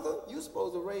 the mother, you're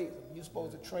supposed to raise them. You're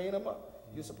supposed to train them up.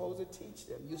 You're supposed to teach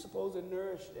them. You're supposed to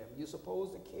nourish them. You're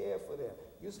supposed to care for them.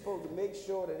 You're supposed to make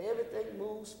sure that everything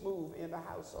moves smooth in the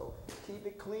household. Keep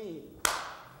it clean.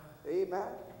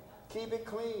 Amen. Keep it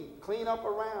clean. Clean up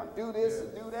around. Do this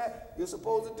and do that. You're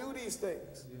supposed to do these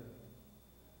things. Yeah.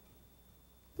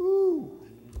 Woo.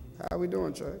 How are we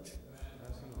doing, church?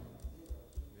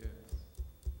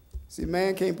 See,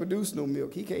 man can't produce no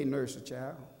milk. He can't nurse a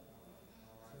child.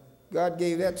 God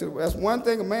gave that to him. That's one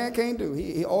thing a man can't do.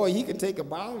 He can take a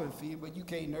bottle and feed, but you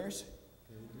can't nurse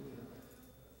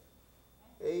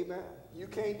it. Amen. You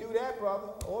can't do that, brother.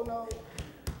 Oh, no.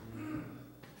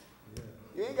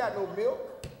 You ain't got no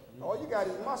milk. All you got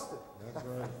is mustard. That's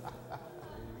right.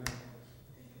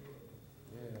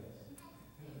 Yes.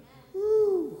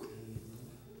 Woo.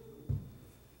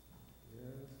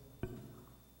 Yes.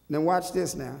 Now watch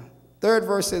this now. Third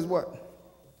verse says what?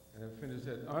 And finish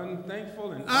that.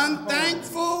 Unthankful and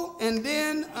unthankful and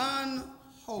then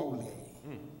unholy.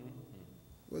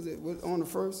 Was it on the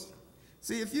first?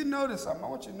 See, if you notice something, I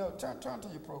want you to know, turn to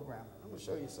your program. I'm going to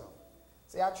show you something.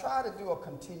 See, I try to do a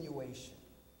continuation.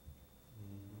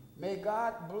 May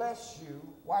God bless you,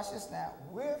 watch this now,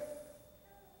 with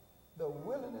the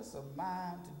willingness of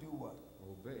mind to do what?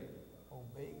 Obey.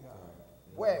 Obey God.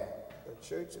 Where? The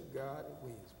Church of God at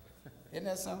Williamsburg. Isn't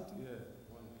that something? Yeah.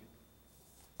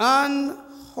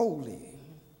 Unholy.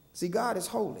 See, God is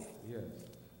holy. Yes.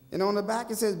 And on the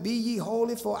back it says, be ye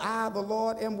holy, for I, the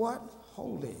Lord, am what?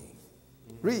 Holy.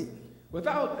 Read.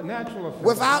 Without natural affection.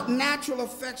 Without natural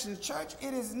affection. Church,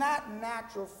 it is not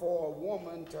natural for a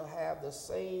woman to have the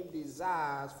same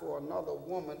desires for another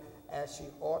woman as she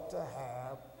ought to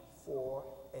have for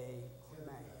a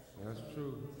man. That's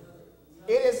true.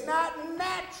 It is not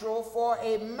natural for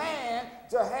a man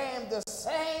to have the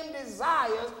same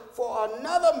desires for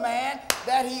another man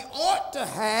that he ought to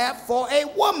have for a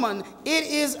woman. It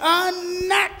is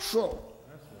unnatural.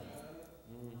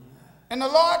 And the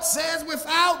Lord says,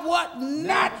 without what?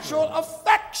 Natural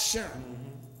affection.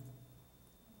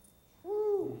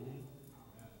 Woo.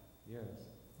 Yes.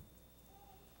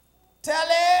 Tell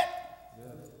it.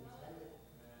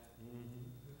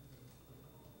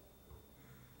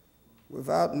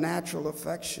 Without natural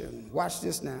affection. Watch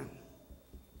this now.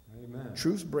 Amen.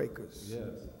 Truce breakers.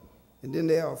 Yes. And then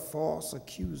there are false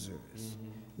accusers.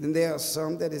 Then there are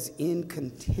some that is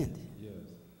incontent. Yes.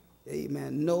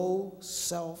 Amen. No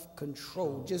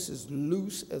self-control. Just as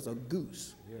loose as a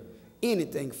goose. Yes.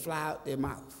 Anything fly out their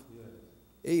mouth. Yes.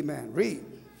 Amen. Read.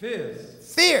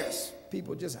 Fierce. Fierce.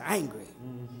 People just angry.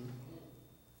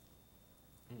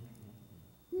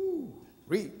 Ooh.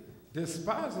 Read.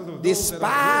 Despisers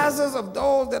of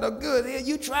those that are good.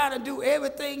 You try to do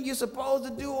everything you're supposed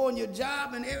to do on your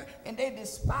job, and they're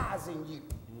despising you.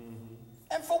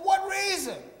 And for what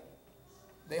reason?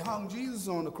 They hung Jesus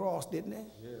on the cross, didn't they?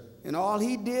 Yeah. And all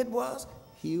he did was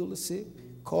heal the sick,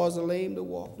 cause the lame to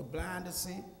walk, the blind to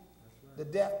see, the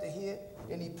deaf to hear,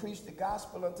 and he preached the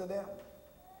gospel unto them.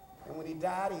 And when he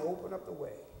died, he opened up the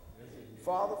way.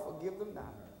 Father, forgive them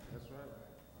now. That's right.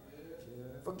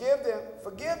 Forgive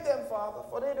them, Father,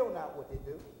 for they know not what they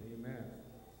do. Amen.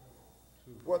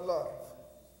 What love?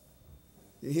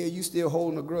 You hear you still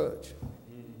holding a grudge.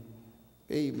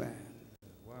 Amen.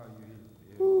 Wow,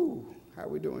 you. Woo. How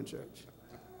we doing, church?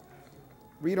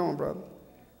 Read on, brother.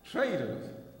 Traitors.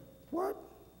 What?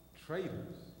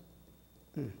 Traitors.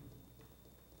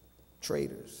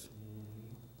 Traitors.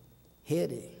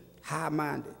 Heady,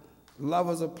 high-minded,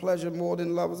 lovers of pleasure more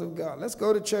than lovers of God. Let's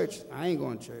go to church. I ain't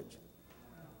going to church.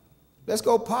 Let's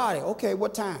go party. Okay,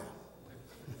 what time?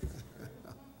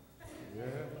 Yeah,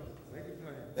 make it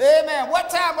plain. Amen. What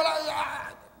time? Well,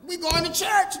 we going to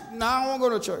church. No, I don't want to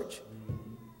go to church.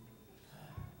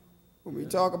 When we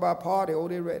talk about party, oh,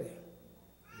 they're ready.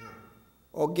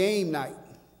 Or game night.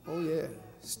 Oh, yeah.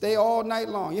 Stay all night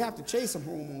long. You have to chase them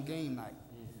home on game night.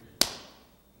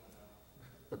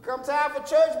 But come time for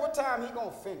church, what time he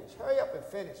going to finish? Hurry up and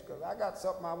finish, because I got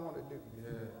something I want to do. Yeah,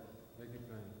 make it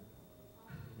plain.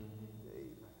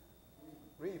 Amen.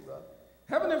 Read, brother.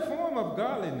 Having a form of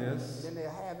godliness. And then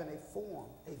they're having a form.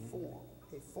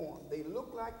 They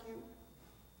look like you,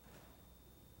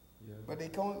 but they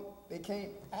can't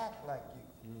act like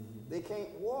you. They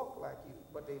can't walk like you,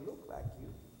 but they look like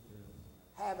you.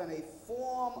 Having a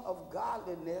form of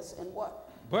godliness and what?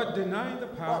 But denying the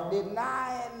power. But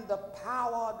denying the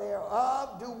power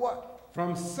thereof, do what?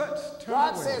 From such turn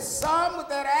God away. says, some with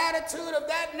that attitude of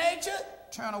that nature,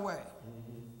 turn away.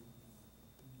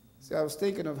 See, I was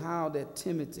thinking of how that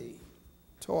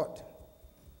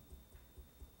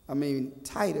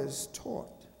Titus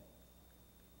taught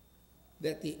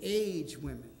that the aged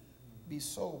women be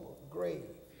sober, grave,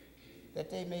 that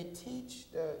they may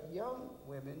teach the young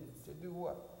women to do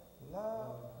what?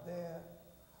 Love their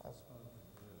husband.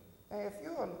 And if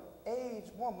you're an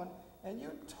aged woman and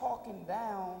you're talking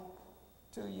down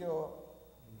to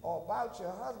or about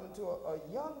your husband to a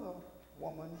younger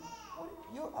woman,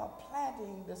 you are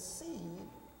planting the seed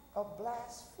of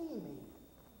blasphemy.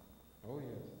 Oh,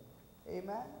 yes.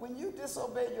 Amen. When you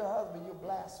disobey your husband, you're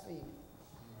blaspheming.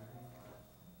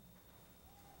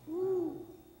 Woo.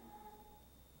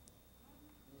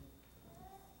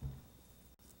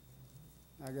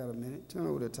 I got a minute. Turn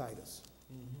over to Titus.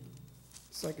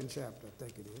 Second chapter, I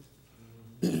think it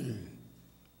is.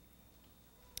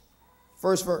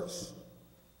 First verse.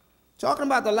 Talking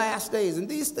about the last days, and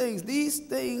these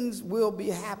things will be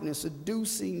happening,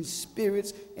 seducing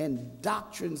spirits and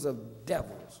doctrines of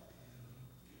devils.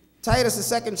 Titus, the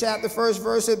second chapter, first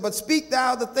verse says, but speak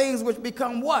thou the things which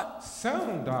become what?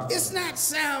 Sound doctrine. It's not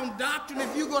sound doctrine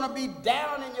if you're going to be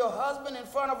down in your husband in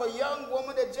front of a young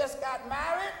woman that just got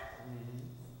married.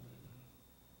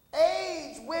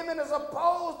 Aged women are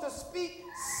supposed to speak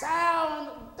sound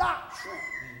doctrine.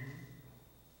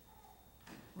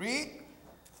 Read.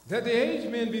 That the aged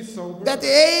men be sober. That the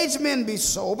aged men be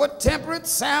sober, temperate,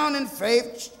 sound in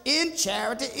faith, in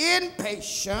charity, in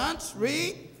patience.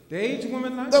 Read. The aged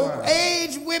women likewise. The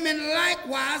aged women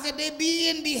likewise, that they be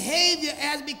in behavior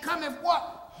as becometh what?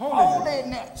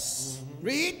 Holiness. Mm-hmm.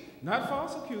 Read. Not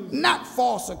false accusers. Not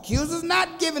false accusers,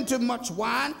 not given to much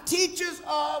wine, teachers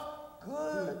of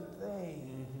good things.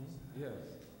 Mm-hmm. Yes.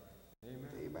 Amen.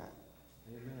 Amen.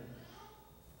 Amen.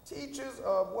 Teachers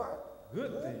of what?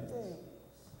 Good things. Mm-hmm.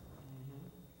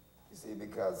 You see,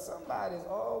 because somebody's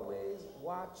always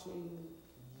watching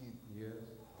you. Yes.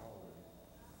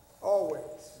 Always.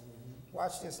 Mm-hmm.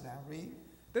 Watch this now. Read.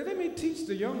 That they may teach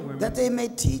the young women. That they may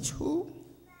teach who?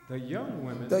 The young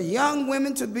women. The young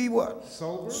women to be what?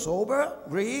 Sober. Sober.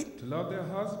 Read. To love their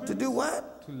husband. To do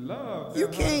what? To love their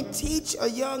You can't husband. teach a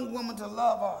young woman to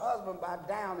love her husband by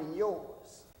downing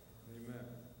yours. Amen.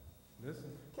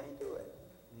 Listen. Can't do it.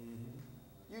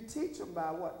 Mm-hmm. You teach them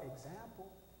by what?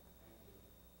 Example.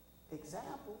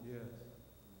 Example. Yes.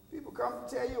 People come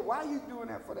to tell you, why are you doing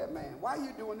that for that man? Why are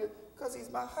you doing it? Because he's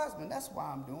my husband. That's why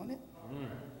I'm doing it. Mm.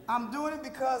 I'm doing it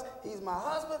because he's my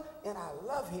husband and I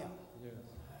love him. Yes.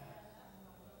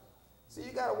 See,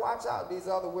 you got to watch out. These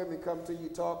other women come to you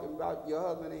talking about your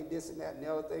husband ain't this and that and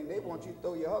the other thing. They want you to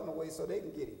throw your husband away so they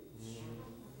can get him. Mm-hmm.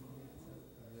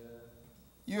 Yeah.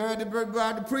 You heard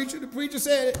about the preacher? The preacher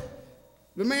said it.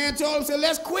 The man told him, said,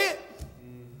 let's quit.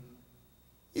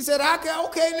 He said,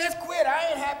 okay, let's quit. I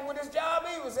ain't happy with this job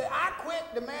either. He said, I quit.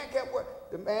 The man kept working.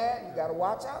 The man, you got to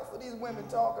watch out for these women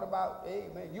talking about, hey,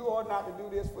 man, you ought not to do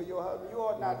this for your husband. You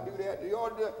ought not to do that. You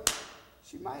ought to.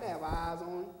 She might have eyes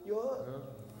on your husband.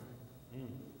 Yeah.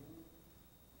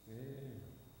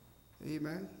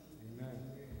 Amen. Amen.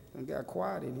 Done got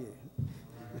quiet in here.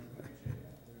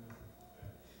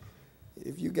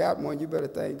 If you got one, you better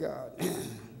thank God.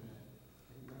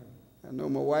 I know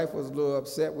my wife was a little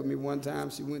upset with me one time.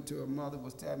 She went to her mother,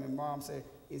 was telling me, Mom said,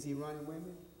 is he running with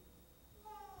me?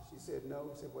 She said,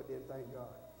 no. I said, well, then thank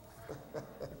God.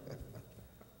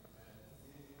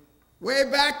 Way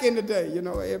back in the day, you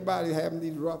know, everybody having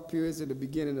these rough periods at the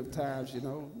beginning of times, you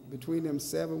know, between them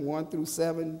 1 through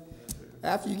 7.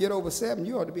 After you get over 7,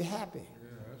 you ought to be happy. Yeah,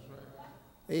 that's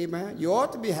right. Amen. You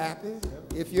ought to be happy.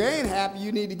 If you ain't happy,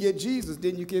 you need to get Jesus,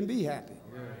 then you can be happy.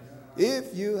 Yeah.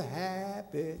 If you're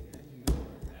happy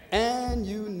and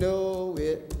you know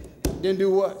it, then do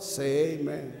what? Say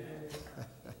amen.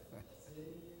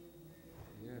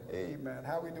 Yeah. Amen.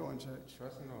 How we doing, church?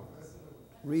 Trusting on.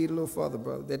 Read a little further,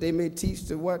 brother. That they may teach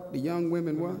to what? The young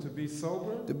women what? To be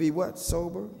sober. To be what?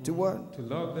 Sober. Mm-hmm. To what? To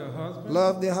love their husband.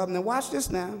 Love their husband. Now watch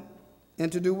this now.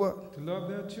 And to do what? To love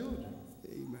their children.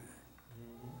 Amen.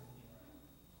 Mm-hmm.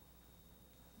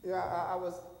 Yeah, I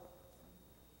was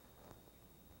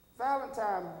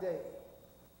Valentine's Day.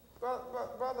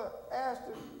 Brother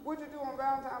Ashton, what'd you do on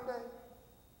Valentine's Day?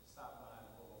 Stop by and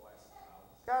pull my wife's flowers.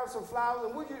 Got her some flowers.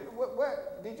 And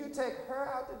what did you take her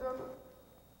out to dinner?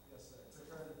 Yes, sir. Took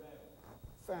her to bed.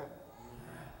 Family.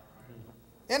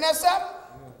 Isn't that something?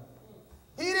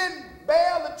 Yeah. He didn't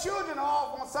bail the children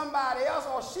off on somebody else,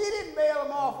 or she didn't bail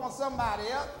them off on somebody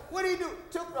else. What did he do?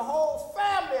 Took the whole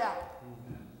family out.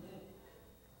 Mm-hmm.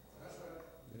 That's right.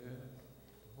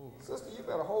 Yeah. Sister, you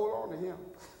better hold on to him.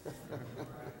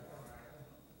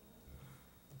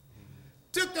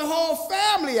 Took the whole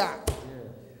family out.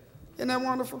 Yeah. Isn't that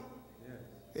wonderful?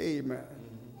 Yeah. Amen.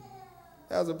 Mm-hmm.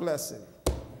 That was a blessing.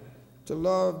 To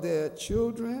love their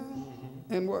children,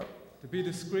 mm-hmm. and what? To be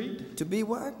discreet. To be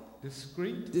what?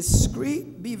 Discreet.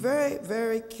 Discreet. Be very,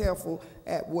 very careful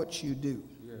at what you do.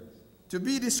 Yes. To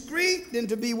be discreet, then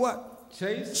to be what?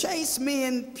 Chaste. Chaste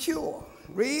mean pure.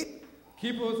 Read.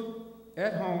 Keepers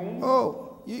at home.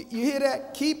 Oh, you hear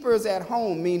that? Keepers at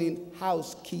home, meaning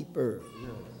housekeeper.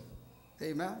 Yes.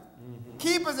 Amen. Mm-hmm.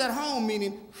 Keepers at home,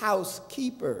 meaning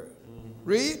housekeeper. Mm-hmm.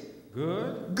 Read.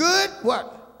 Good. Good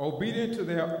what? Obedient to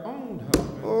their own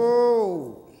husbands.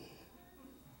 Oh.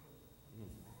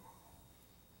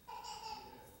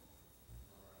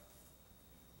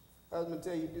 Husband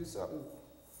tell you do something,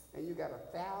 and you got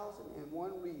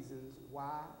 1,001 reasons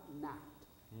why not.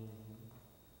 Mm-hmm.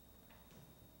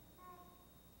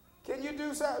 Can you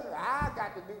do something? I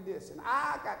got to do this, and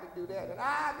I got to do that, and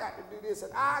I got to do this,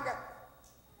 and I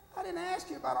didn't ask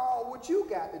you about all what you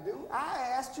got to do. I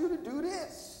asked you to do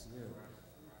this. Yeah.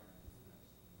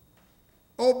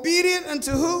 Obedient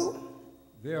unto who?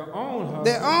 Their own husband.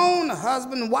 Their own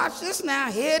husband. Watch this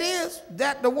now. Here it is.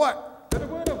 That the what? That the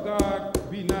word of God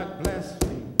be not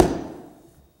blasphemed.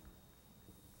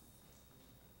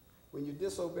 When you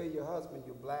disobey your husband,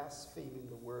 you're blaspheming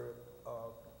the word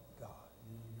of God.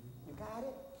 You got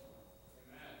it?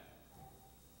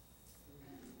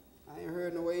 I ain't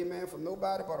heard no amen from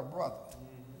nobody but a brother.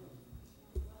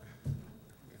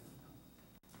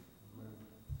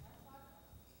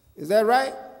 Is that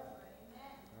right?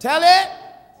 Tell it.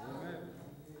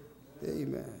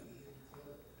 Amen.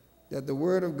 That the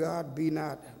word of God be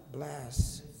not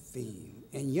blasphemed.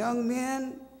 And young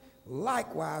men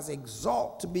likewise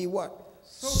exalt to be what?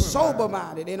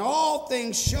 Sober-minded. In all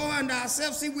things showing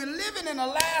ourselves. See, we're living in the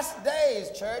last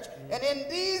days, church. And in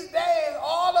these days,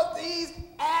 all of these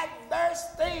adverse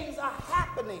things are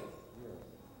happening.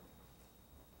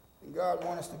 And God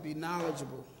wants us to be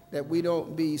knowledgeable, that we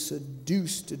don't be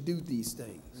seduced to do these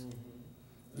things.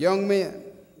 Young men,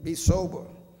 be sober.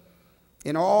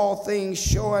 In all things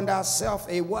showing ourselves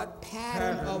a what?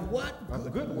 Pattern of what?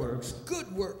 Of good works.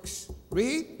 Good works.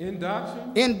 Read. In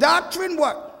doctrine. In doctrine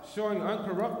what? Showing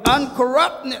uncorruptness.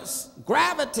 Uncorruptness,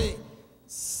 gravity,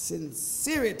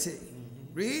 sincerity.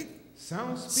 Read.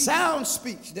 Sound speech. Sound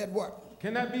speech. That what?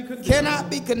 Cannot be condemned. Cannot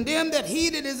be condemned. That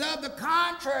he that is of the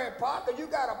contrary part, because you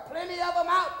got a plenty of them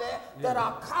out there that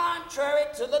are contrary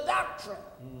to the doctrine.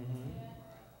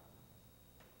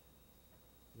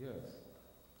 Yes.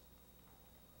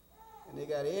 And they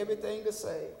got everything to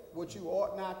say what you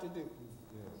ought not to do.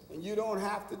 And you don't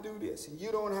have to do this, and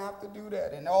you don't have to do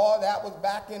that. And all that was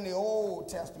back in the Old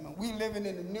Testament. We living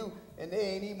in the New, and they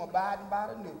ain't even abiding by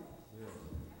the New.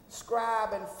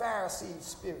 Scribe and Pharisee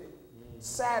spirit.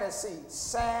 Sadducee,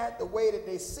 sad the way that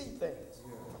they see things.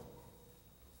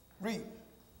 Read.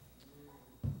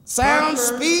 Sound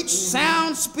speech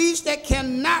that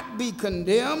cannot be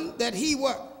condemned, that he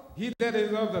what? He that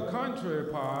is of the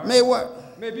contrary part may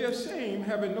what? May be ashamed,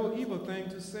 having no evil thing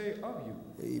to say of you.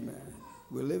 Amen.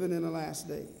 We're living in the last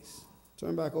days.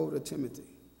 Turn back over to Timothy,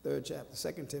 3rd chapter,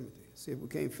 2 Timothy. See if we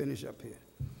can't finish up here.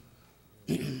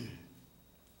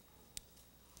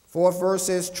 4th verse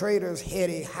says, traitors,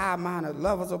 heady, high-minded,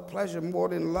 lovers of pleasure more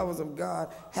than lovers of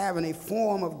God, having a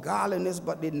form of godliness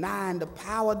but denying the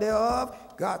power thereof.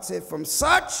 God said, from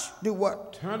such, do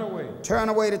what? Turn away. Turn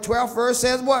away. The 12th verse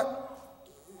says what?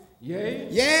 Yea.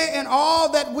 Yea, and all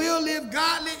that will live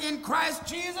godly in Christ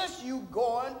Jesus, you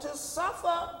going to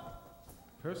suffer.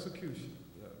 Persecution,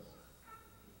 yes.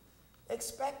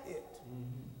 Expect it.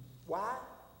 Why?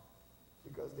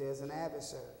 Because there's an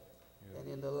adversary. And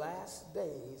in the last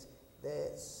days,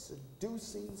 there's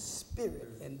seducing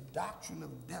spirit and doctrine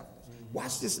of devils.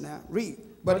 Watch this now. Read.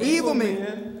 But evil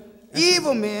men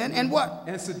and what?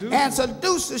 And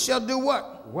seducers shall do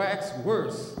what? Wax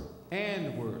worse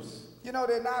and worse. You know,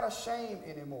 they're not ashamed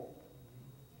anymore.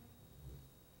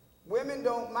 Women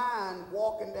don't mind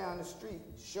walking down the street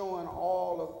showing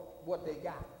all of what they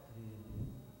got.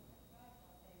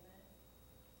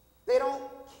 They don't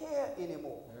care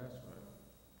anymore. That's right.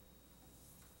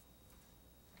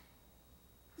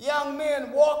 Young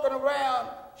men walking around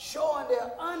showing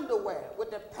their underwear with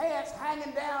their pants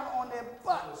hanging down on their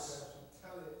butts.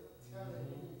 Tell it.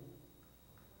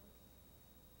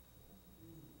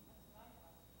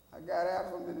 I got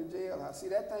out from in the jailhouse. See,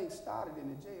 that thing started in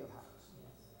the jailhouse.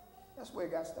 That's where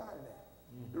it got started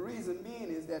at. The reason being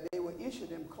is that they would issue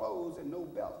them clothes and no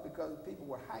belts because people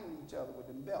were hanging each other with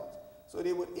them belts. So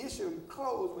they would issue them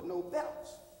clothes with no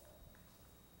belts.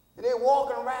 And they're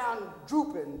walking around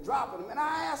drooping, dropping them. And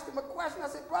I asked them a question. I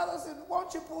said, brother,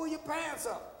 won't you pull your pants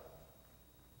up?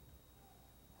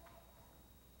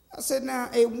 I said, now,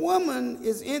 a woman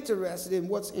is interested in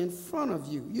what's in front of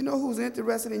you. You know who's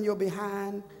interested in your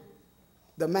behind?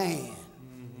 The man.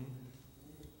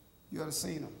 You ought to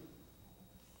seen them.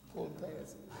 Pull the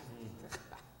pants.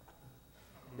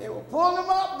 They were pulling them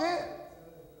up there.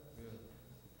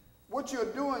 What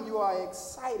you're doing, you are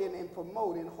exciting and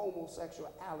promoting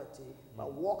homosexuality by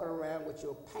walking around with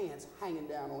your pants hanging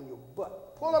down on your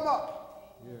butt. Pull them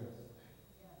up. Yes.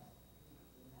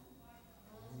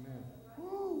 Amen.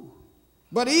 Woo.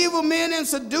 But evil men and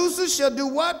seducers shall do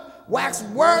what? Wax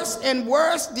worse and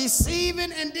worse,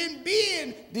 deceiving and then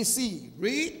being deceived.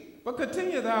 Read. But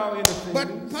continue thou in the things. But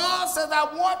Paul says,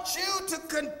 I want you to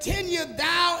continue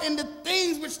thou in the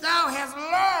things which thou hast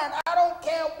learned. I don't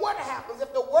care what happens.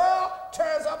 If the world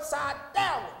turns upside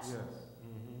downwards, Yes.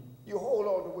 you hold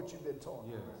on to what you've been taught.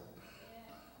 Yes.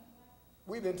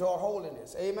 We've been taught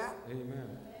holiness. Amen?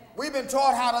 Amen. We've been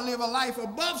taught how to live a life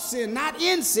above sin, not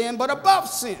in sin, but above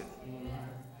sin.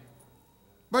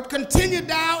 But continue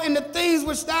thou in the things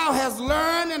which thou hast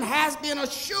learned and hast been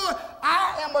assured.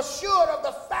 I am assured of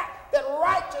the fact that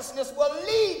righteousness will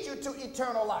lead you to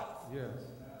eternal life. Yes.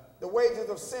 The wages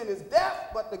of sin is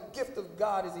death, but the gift of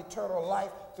God is eternal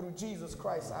life through Jesus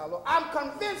Christ our Lord. I'm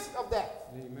convinced of that.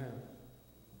 Amen.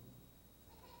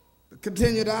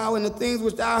 Continue thou in the things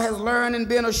which thou hast learned and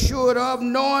been assured of,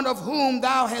 knowing of whom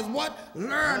thou hast what?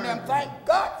 Learned them. Thank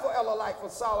God for Ella Light, for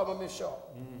Solomon Miss Shaw.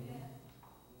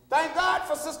 Thank God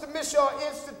for Sister Miss Shaw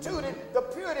instituted the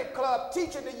Purity Club,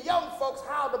 teaching the young folks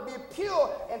how to be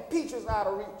pure and peaches out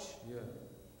of reach. Yeah.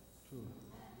 True.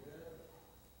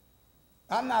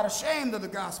 I'm not ashamed of the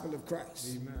gospel of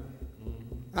Christ. Amen.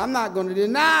 I'm not going to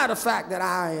deny the fact that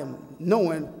I am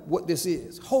knowing what this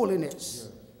is, holiness.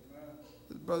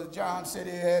 Yeah. Brother John said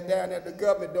he had down there, the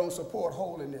government don't support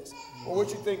holiness. Well, what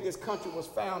you think this country was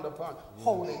founded upon? Yeah.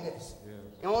 Holiness. Yeah.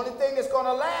 The only thing that's going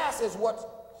to last is what's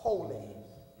holy.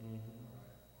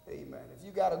 Amen. If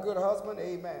you got a good husband,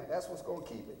 amen, that's what's going to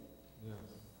keep it. Yes.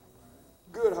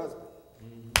 Good husband.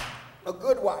 A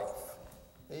good wife.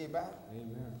 Amen.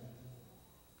 Amen.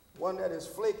 One that is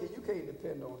flaky, you can't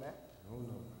depend on that. Oh,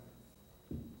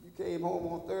 no. You came home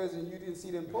on Thursday and you didn't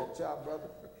see them pork chop, brother.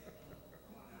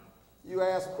 You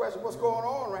asked a question, what's going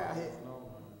on around here?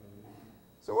 No.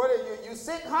 So what are you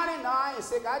sick, honey? No, I ain't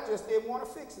sick. I just didn't want to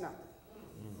fix nothing.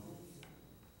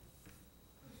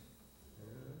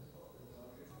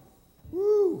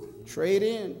 Woo! Trade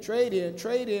in, trade in,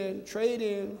 trade in, trade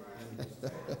in.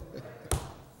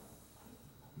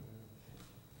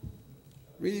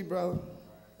 Read, brother.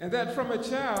 And that from a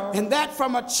child. And that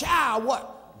from a child,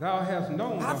 what? Thou hast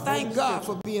known. I thank God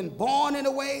for being born in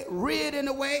a way, reared in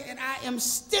a way, and I am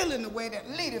still in the way that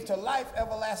leadeth to life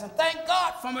everlasting. Thank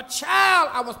God from a child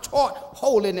I was taught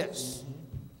holiness.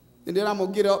 And then I'm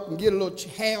going to get up and get a little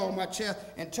hair on my chest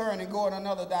and turn and go in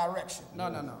another direction.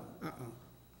 No.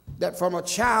 That from a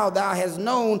child thou hast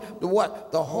known the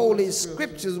what? The holy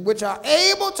scriptures, which are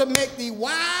able to make thee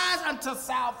wise unto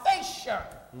salvation.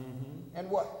 And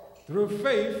what? Through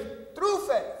faith. Through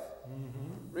faith.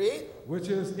 Read. Which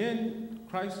is in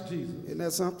Christ Jesus. Isn't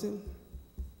that something?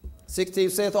 16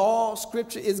 says all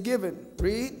scripture is given.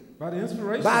 Read. By the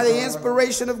inspiration. By the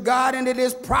inspiration of God, and it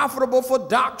is profitable for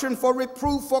doctrine, for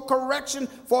reproof, for correction,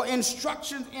 for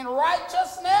instruction in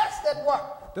righteousness. That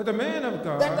what? That the man of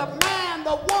God. That the man,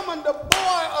 the woman, the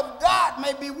boy of God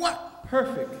may be what?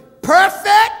 Perfect.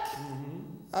 Perfect?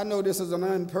 I know this is an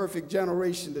imperfect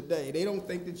generation today. They don't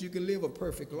think that you can live a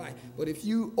perfect life. But if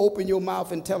you open your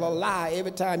mouth and tell a lie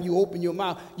every time you open your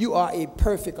mouth, you are a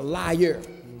perfect liar.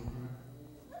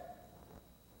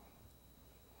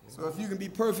 So if you can be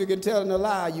perfect in telling a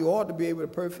lie, you ought to be able to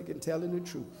be perfect in telling the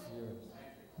truth.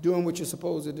 Doing what you're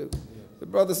supposed to do. The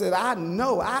brother said, I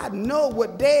know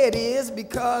what day it is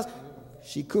because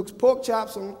she cooks pork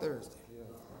chops on Thursday.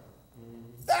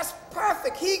 That's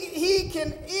perfect. He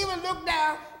can even look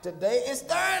down. Today is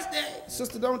Thursday.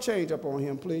 Sister, don't change up on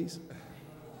him, please.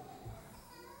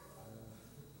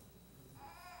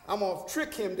 I'm going to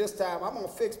trick him this time. I'm going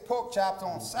to fix pork chops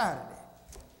on Saturday.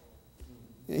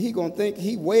 And he going to think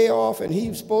he way off and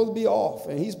he's supposed to be off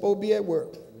and he's supposed to be at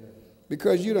work.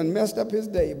 Because you done messed up his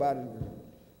day by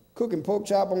cooking pork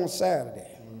chop on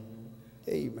Saturday.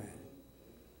 Amen.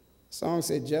 The song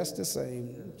said just the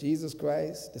same. Jesus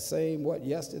Christ, the same, what,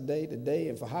 yesterday, today,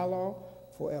 and for how long?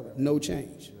 Forever. No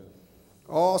change.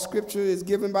 All scripture is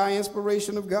given by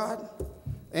inspiration of God,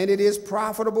 and it is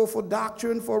profitable for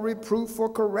doctrine, for reproof, for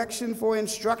correction, for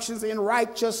instructions in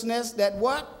righteousness, that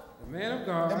what? The man of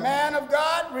God. The man of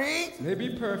God, read. May be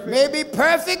perfect. May be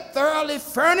perfect, thoroughly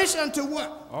furnished unto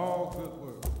what? All good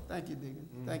work. Thank you, Deacon.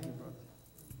 Thank you, brother.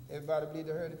 Everybody believe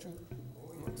they heard the truth?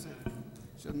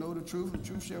 Shall know the truth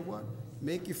shall what?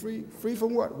 Make you free. Free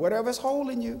from what? Whatever's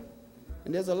holding you.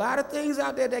 And there's a lot of things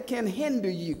out there that can hinder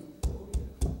you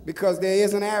because there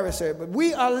is an adversary. But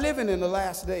we are living in the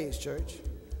last days, church.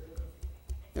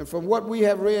 And from what we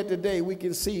have read today, we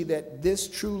can see that this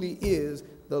truly is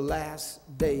the last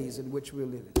days in which we're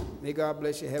living. May God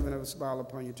bless you. Heaven have a smile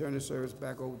upon you. Turn the service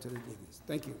back over to the deacons.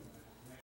 Thank you.